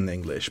Modern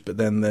English, but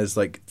then there's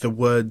like the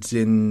words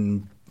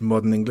in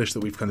Modern English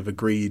that we've kind of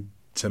agreed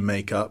to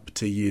make up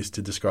to use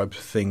to describe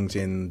things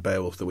in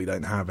Beowulf that we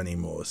don't have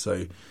anymore.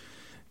 So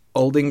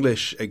Old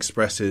English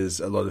expresses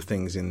a lot of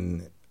things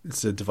in...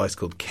 It's a device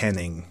called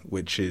kenning,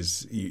 which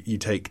is you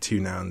take two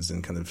nouns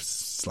and kind of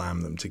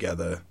slam them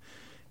together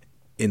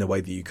in a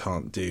way that you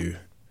can't do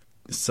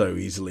so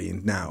easily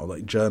now.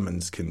 Like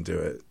Germans can do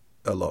it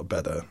a lot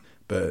better.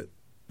 But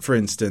for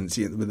instance,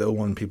 the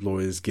one people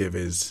always give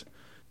is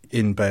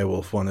in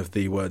Beowulf, one of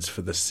the words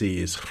for the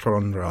sea is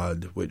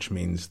Hronrad, which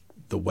means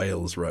the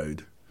whale's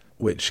road,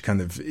 which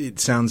kind of,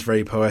 it sounds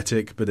very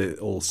poetic, but it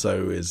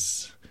also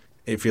is,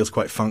 it feels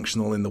quite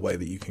functional in the way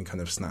that you can kind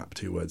of snap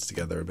two words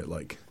together a bit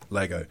like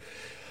Lego.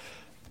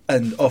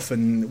 And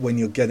often when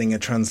you're getting a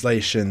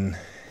translation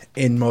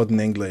in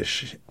Modern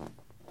English,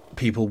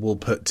 people will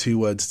put two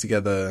words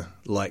together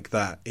like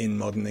that in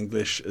Modern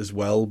English as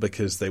well,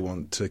 because they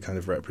want to kind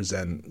of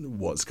represent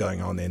what's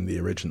going on in the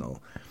original.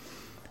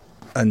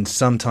 And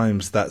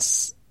sometimes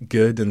that's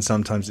good and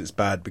sometimes it's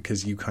bad,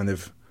 because you kind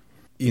of,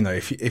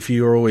 if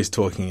you're always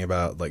talking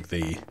about like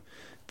the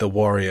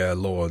warrior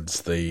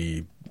lords,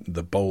 the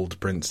bold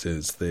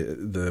princes,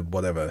 the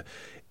whatever,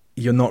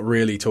 you're not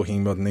really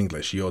talking Modern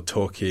English. You're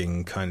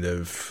talking kind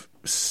of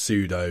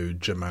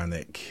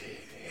pseudo-Germanic,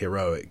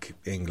 heroic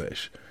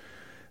English.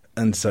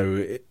 And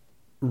so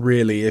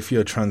really, if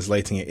you're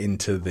translating it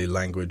into the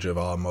language of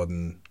our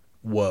modern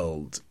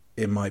world,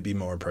 it might be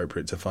more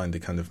appropriate to find a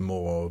kind of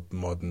more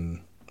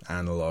modern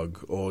analog,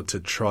 or to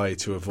try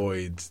to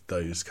avoid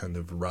those kind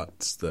of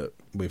ruts that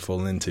we've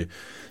fallen into.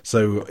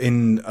 So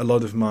in a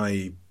lot of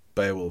my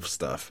Beowulf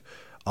stuff,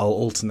 I'll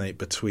alternate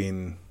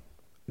between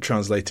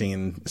translating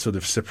in sort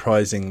of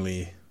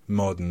surprisingly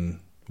modern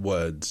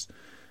words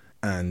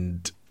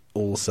and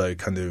also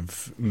kind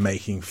of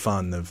making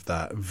fun of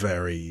that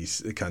very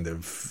kind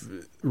of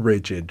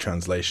rigid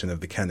translation of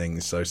the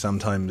kennings. So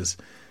sometimes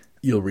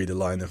you'll read a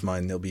line of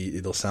mine,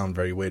 it'll sound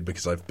very weird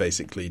because I've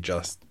basically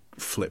just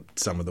flipped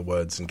some of the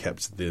words and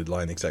kept the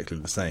line exactly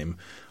the same.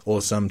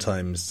 Or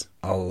sometimes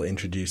I'll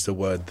introduce a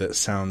word that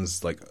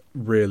sounds like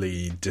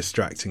really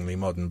distractingly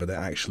modern, but it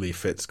actually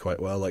fits quite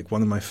well. Like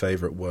one of my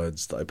favourite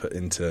words that I put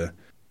into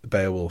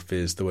Beowulf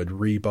is the word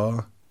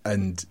rebar.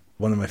 And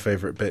one of my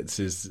favourite bits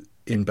is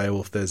in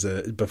Beowulf,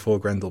 before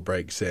Grendel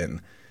breaks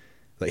in,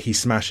 like he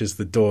smashes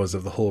the doors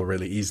of the hall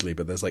really easily,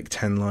 but there's like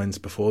 10 lines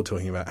before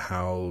talking about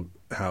how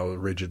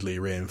rigidly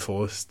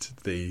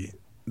reinforced the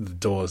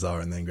doors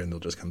are, and then Grendel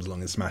just comes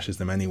along and smashes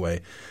them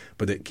anyway.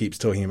 But it keeps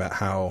talking about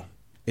how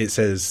it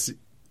says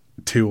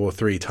 2 or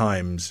 3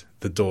 times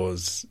the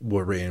doors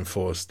were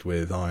reinforced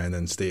with iron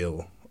and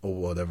steel or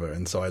whatever.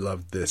 And so I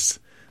love this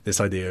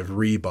idea of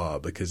rebar,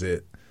 because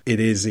it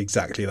is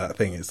exactly that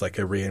thing. It's like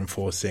a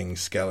reinforcing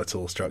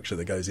skeletal structure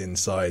that goes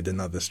inside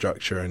another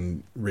structure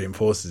and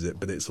reinforces it,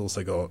 but it's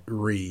also got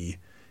re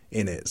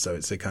in it. So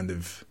it's a kind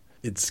of,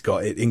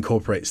 it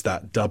incorporates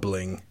that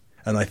doubling.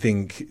 And I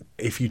think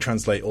if you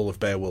translate all of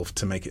Beowulf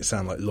to make it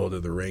sound like Lord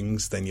of the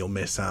Rings, then you'll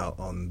miss out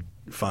on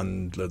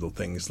fun little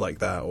things like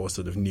that, or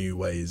sort of new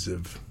ways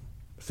of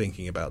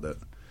thinking about it.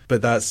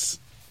 But that's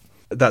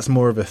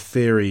more of a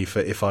theory for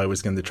if I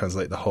was going to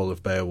translate the whole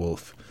of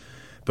Beowulf.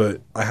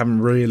 But I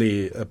haven't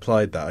really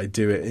applied that. I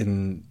do it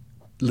in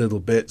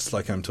little bits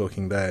like I'm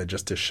talking there,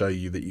 just to show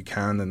you that you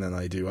can, and then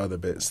I do other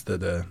bits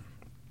that are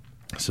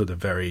sort of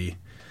very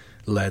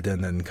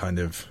leaden and kind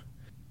of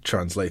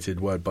translated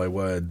word by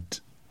word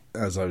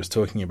as I was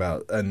talking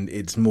about. And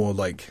it's more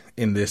like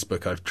in this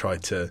book I've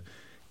tried to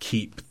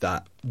keep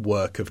that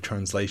work of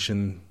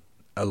translation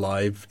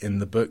alive in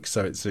the book,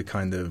 so it's a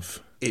kind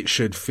of, it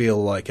should feel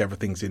like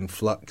everything's in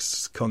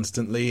flux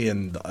constantly,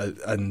 and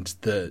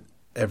that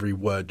every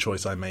word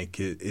choice I make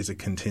is a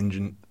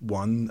contingent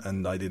one,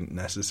 and I didn't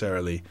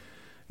necessarily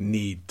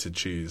need to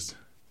choose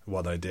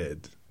what I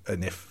did.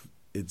 And if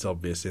it's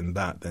obvious in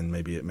that, then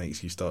maybe it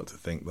makes you start to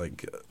think,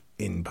 like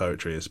in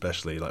poetry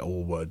especially, like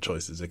all word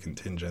choices are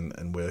contingent,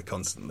 and we're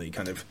constantly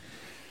kind of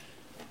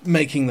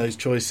making those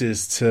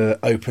choices to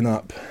open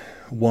up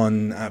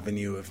one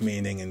avenue of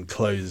meaning and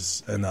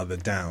close another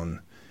down.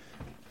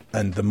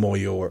 And the more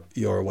you're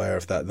aware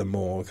of that, the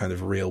more kind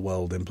of real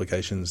world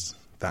implications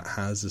that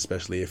has,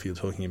 especially if you're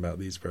talking about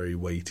these very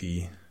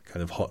weighty,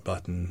 kind of hot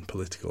button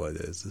political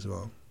ideas as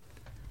well.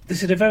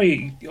 This is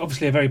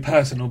obviously a very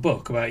personal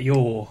book about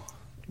your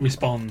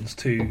response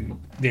to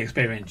the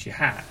experience you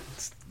had.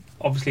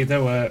 Obviously,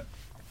 there were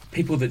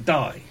people that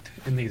died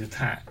in these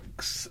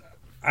attacks.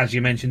 As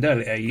you mentioned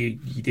earlier, you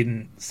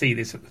didn't see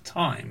this at the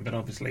time, but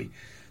obviously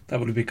that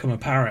would have become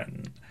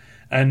apparent.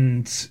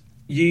 And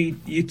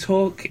you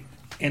talk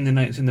in the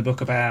notes in the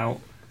book about,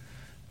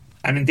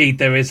 and indeed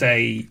there is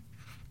a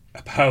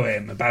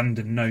poem,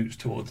 Abandoned Notes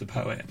Towards a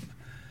Poem,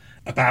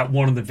 about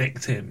one of the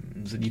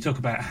victims, and you talk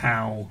about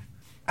how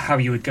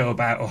you would go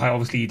about, or how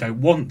obviously you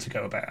don't want to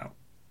go about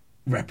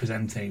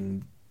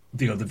representing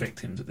the other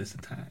victims of this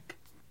attack.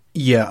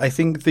 Yeah, I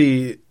think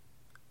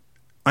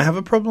I have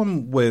a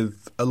problem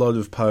with a lot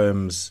of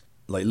poems,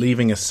 like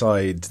leaving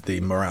aside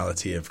the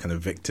morality of kind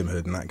of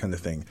victimhood and that kind of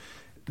thing.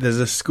 There's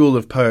a school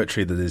of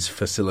poetry that is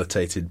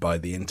facilitated by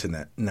the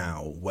internet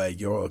now, where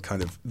you're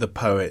kind of, the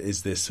poet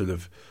is this sort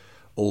of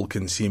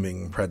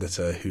all-consuming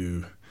predator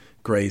who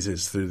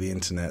grazes through the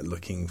internet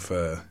looking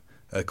for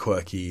a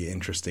quirky,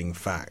 interesting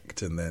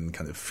fact and then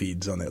kind of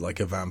feeds on it like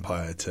a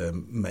vampire to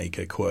make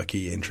a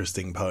quirky,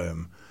 interesting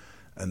poem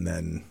and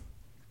then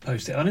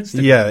post it on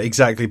Instagram. Yeah,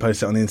 exactly.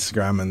 Post it on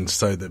Instagram, and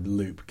so the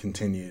loop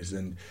continues.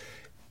 And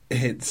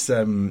it's,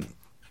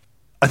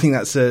 I think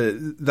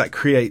that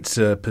creates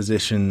a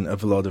position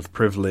of a lot of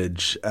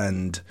privilege,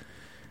 and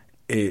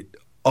it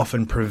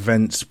often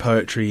prevents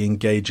poetry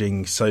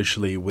engaging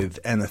socially with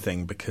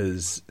anything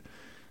because,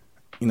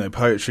 you know,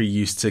 poetry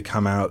used to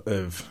come out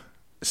of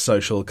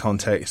social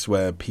contexts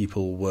where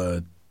people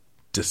were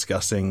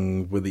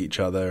discussing with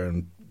each other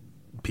and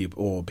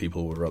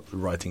people were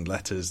writing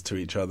letters to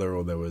each other,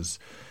 or there was,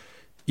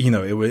 you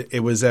know, it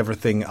was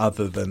everything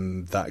other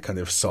than that kind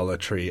of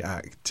solitary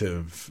act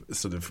of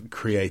sort of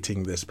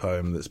creating this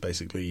poem that's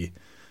basically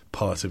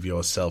part of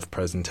your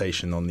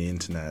self-presentation on the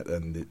internet.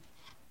 And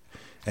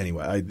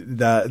anyway,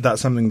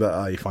 that's something that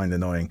I find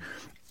annoying.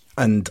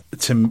 And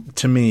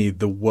to me,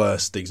 the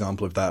worst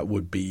example of that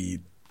would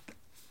be,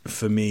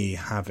 for me,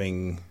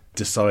 having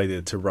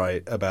decided to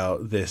write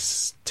about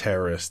this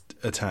terrorist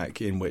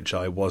attack in which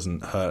I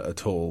wasn't hurt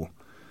at all,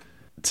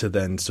 to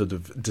then sort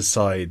of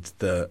decide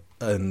that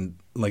an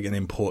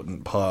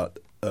important part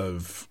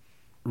of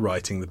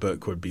writing the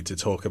book would be to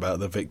talk about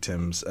the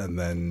victims, and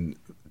then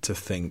to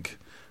think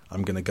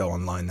I'm going to go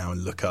online now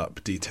and look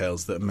up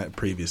details that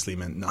previously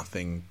meant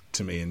nothing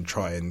to me and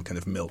try and kind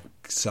of milk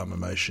some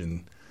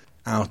emotion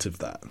out of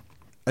that.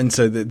 And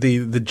so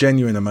the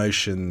genuine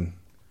emotion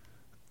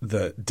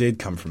that did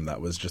come from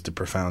that was just a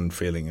profound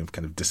feeling of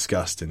kind of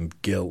disgust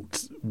and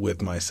guilt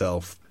with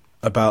myself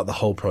about the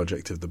whole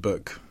project of the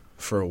book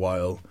for a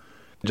while.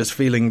 Just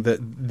feeling that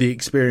the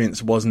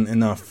experience wasn't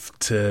enough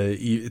to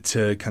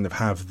kind of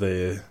have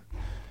the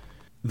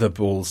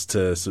balls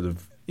to sort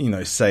of, you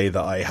know, say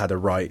that I had a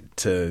right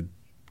to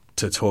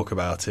talk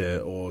about it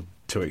or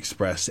to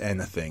express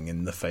anything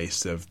in the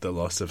face of the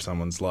loss of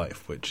someone's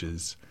life, which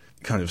is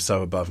kind of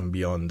so above and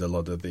beyond a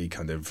lot of the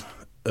kind of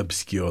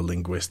obscure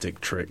linguistic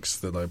tricks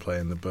that I play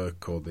in the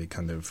book, or the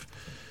kind of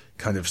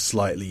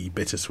slightly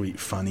bittersweet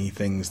funny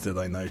things that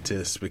I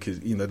notice, because,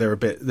 you know, there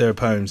are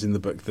poems in the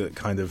book that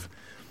kind of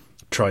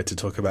try to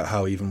talk about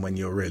how even when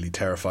you're really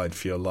terrified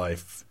for your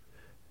life,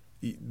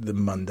 the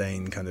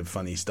mundane kind of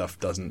funny stuff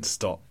doesn't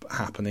stop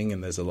happening,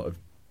 and there's a lot of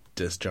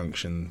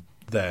disjunction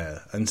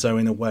there. And so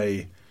in a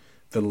way,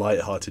 the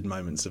light-hearted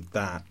moments of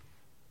that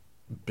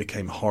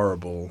became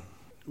horrible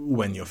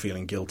when you're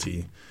feeling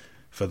guilty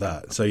for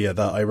that. So yeah,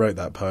 I wrote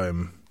that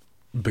poem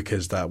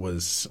because that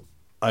was,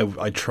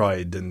 I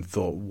tried and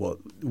thought, what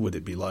would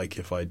it be like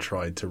if I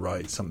tried to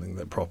write something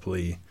that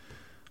properly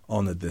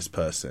honoured this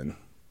person?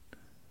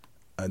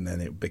 And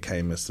then it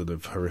became a sort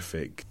of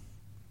horrific,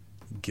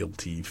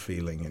 guilty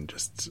feeling,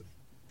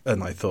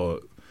 and I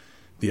thought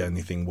the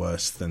only thing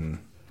worse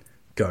than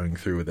going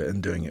through with it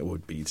and doing it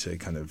would be to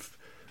kind of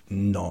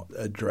not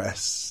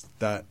address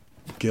that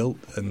guilt.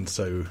 And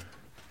so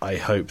I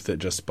hope that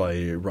just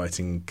by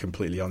writing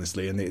completely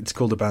honestly, and it's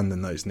called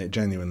Abandoned Notes, and it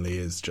genuinely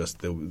is just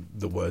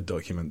the Word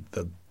document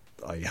that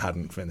I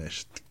hadn't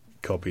finished,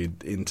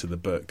 copied into the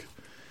book.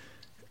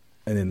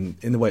 And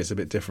in a way, it's a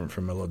bit different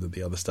from a lot of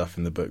the other stuff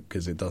in the book,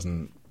 because it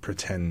doesn't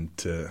pretend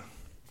to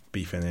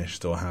be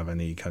finished or have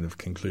any kind of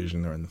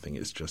conclusion or anything.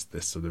 It's just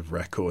this sort of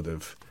record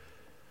of,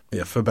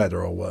 yeah, for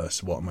better or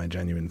worse, what my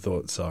genuine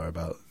thoughts are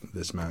about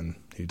this man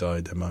who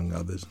died, among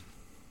others.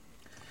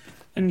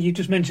 And you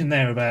just mentioned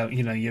there about,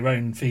 you know, your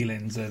own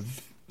feelings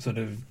of sort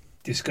of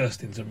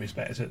disgust in some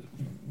respects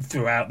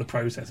throughout the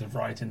process of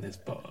writing this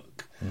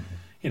book. Mm-hmm.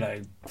 You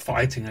know,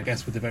 fighting, I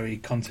guess, with the very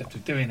concept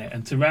of doing it.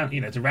 And to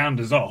round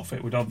us off,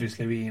 it would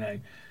obviously be, you know,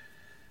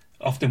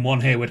 often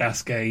one here would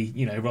ask a,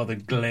 you know, rather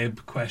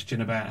glib question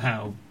about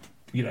how,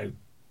 you know,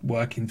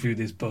 working through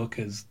this book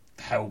has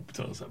helped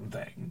or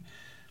something,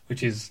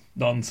 which is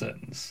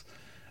nonsense.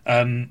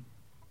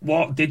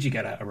 What did you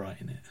get out of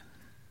writing it?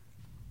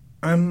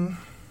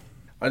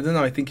 I don't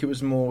know. I think it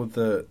was more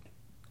that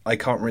I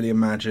can't really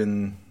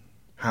imagine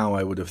how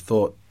I would have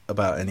thought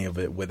about any of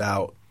it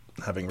without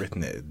having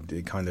written it.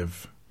 It kind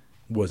of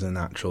was a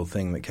natural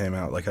thing that came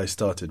out. Like, I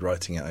started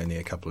writing it only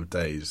a couple of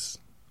days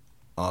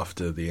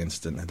after the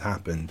incident had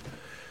happened.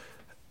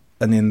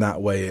 And in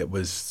that way it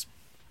was,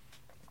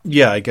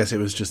 I guess it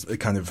was just a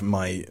kind of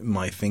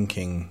my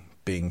thinking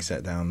being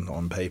set down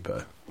on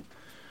paper.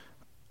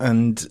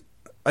 And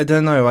I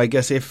don't know, I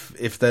guess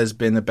if there's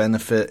been a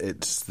benefit,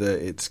 it's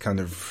that it's kind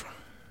of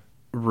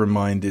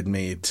reminded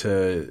me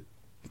to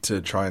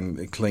try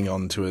and cling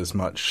on to as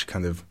much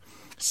kind of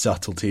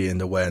subtlety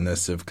and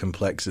awareness of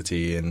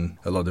complexity in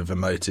a lot of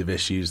emotive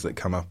issues that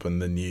come up in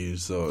the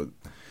news or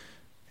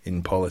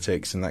in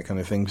politics and that kind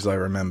of thing. Because I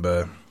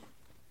remember,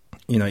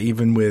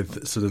 even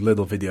with sort of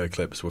little video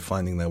clips were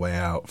finding their way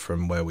out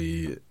from where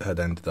we had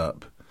ended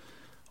up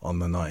on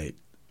the night,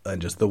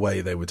 and just the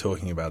way they were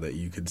talking about it,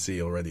 you could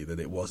see already that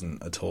it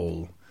wasn't at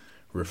all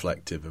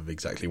reflective of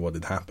exactly what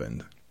had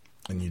happened.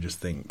 And you just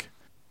think,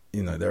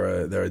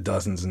 there are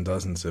dozens and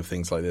dozens of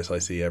things like this I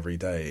see every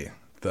day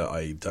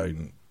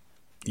that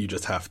you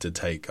just have to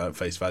take at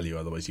face value,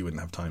 otherwise you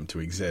wouldn't have time to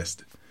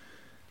exist.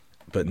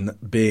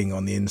 But being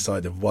on the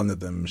inside of one of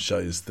them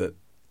shows that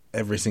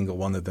every single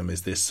one of them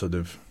is this sort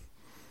of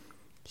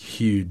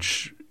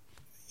huge,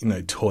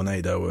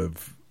 tornado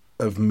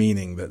of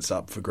meaning that's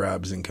up for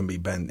grabs and can be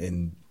bent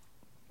in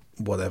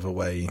whatever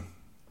way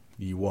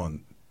you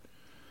want.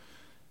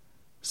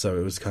 So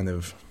it was kind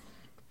of,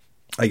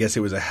 I guess it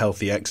was a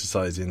healthy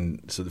exercise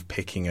in sort of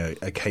picking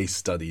a case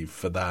study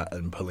for that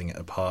and pulling it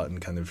apart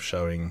and kind of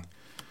showing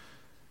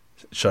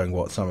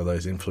what some of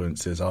those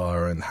influences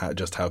are and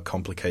how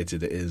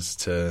complicated it is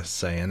to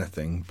say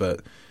anything.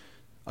 But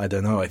I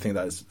don't know, I think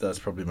that's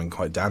probably been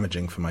quite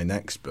damaging for my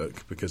next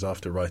book, because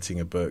after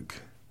writing a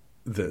book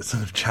that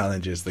sort of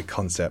challenges the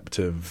concept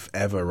of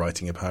ever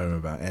writing a poem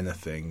about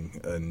anything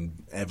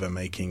and ever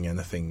making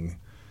anything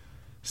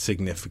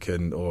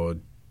significant or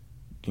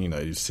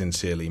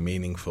sincerely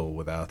meaningful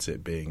without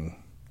it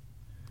being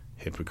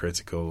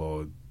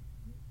hypocritical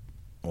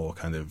or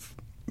kind of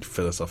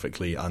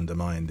philosophically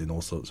undermined in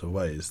all sorts of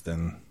ways,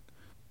 then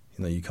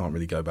you can't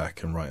really go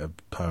back and write a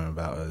poem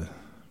about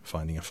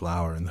finding a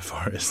flower in the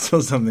forest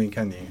or something,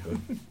 can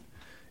you?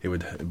 It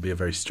would be a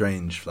very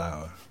strange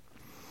flower.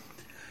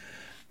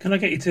 Can I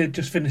get you to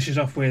just finish us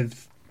off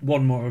with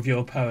one more of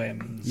your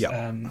poems?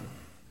 Yeah.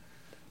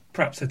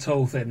 Perhaps A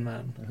Tall Thin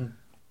Man. Mm-hmm.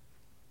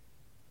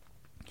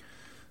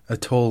 A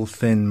tall,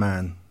 thin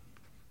man.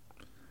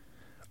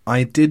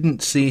 I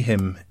didn't see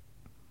him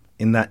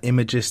in that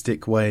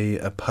imagistic way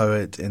a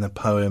poet in a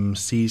poem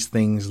sees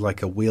things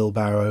like a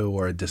wheelbarrow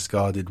or a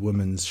discarded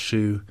woman's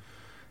shoe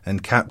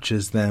and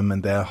captures them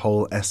and their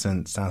whole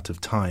essence out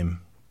of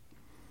time.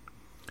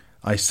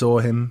 I saw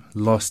him,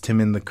 lost him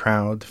in the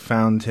crowd,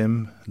 found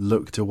him,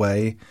 looked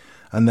away,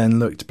 and then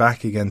looked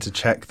back again to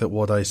check that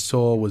what I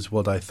saw was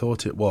what I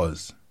thought it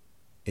was.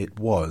 It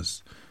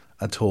was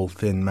a tall,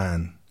 thin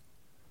man.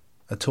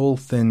 A tall,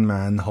 thin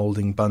man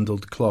holding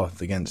bundled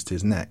cloth against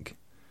his neck.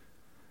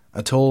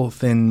 A tall,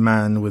 thin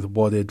man with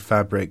wadded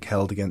fabric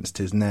held against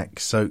his neck,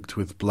 soaked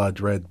with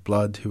blood-red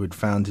blood, who had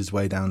found his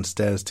way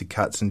downstairs to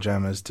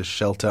Katzenjammer's to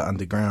shelter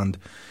underground,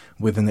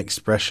 with an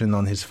expression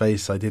on his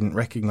face I didn't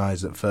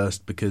recognize at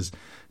first, because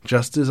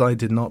just as I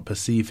did not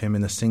perceive him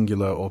in a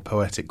singular or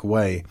poetic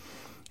way,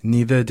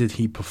 neither did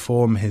he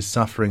perform his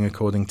suffering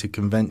according to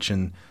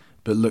convention,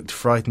 but looked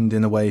frightened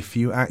in a way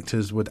few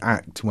actors would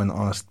act when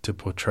asked to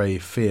portray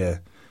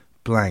fear,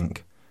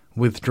 blank,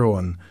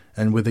 withdrawn,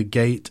 and with a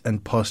gait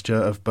and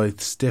posture of both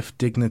stiff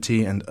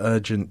dignity and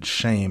urgent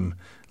shame,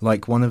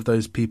 like one of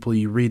those people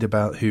you read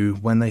about who,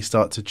 when they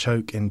start to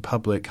choke in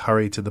public,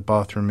 hurry to the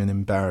bathroom in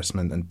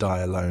embarrassment and die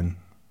alone.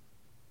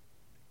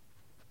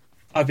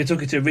 I've been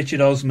talking to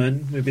Richard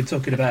Osman. We've been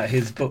talking about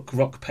his book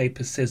Rock,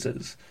 Paper,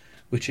 Scissors,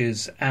 which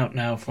is out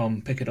now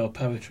from Picador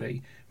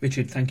Poetry.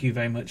 Richard, thank you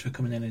very much for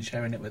coming in and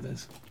sharing it with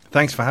us.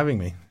 Thanks for having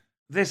me.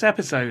 This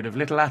episode of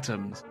Little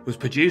Atoms was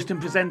produced and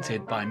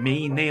presented by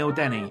me, Neil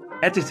Denny,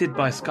 edited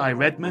by Sky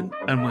Redman,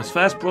 and was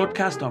first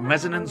broadcast on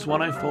Resonance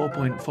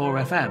 104.4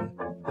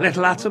 FM.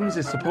 Little Atoms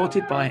is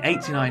supported by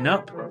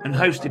 89UP and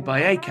hosted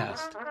by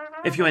Acast.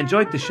 If you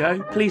enjoyed the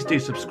show, please do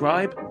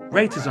subscribe,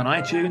 rate us on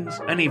iTunes,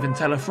 and even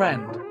tell a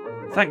friend.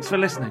 Thanks for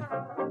listening.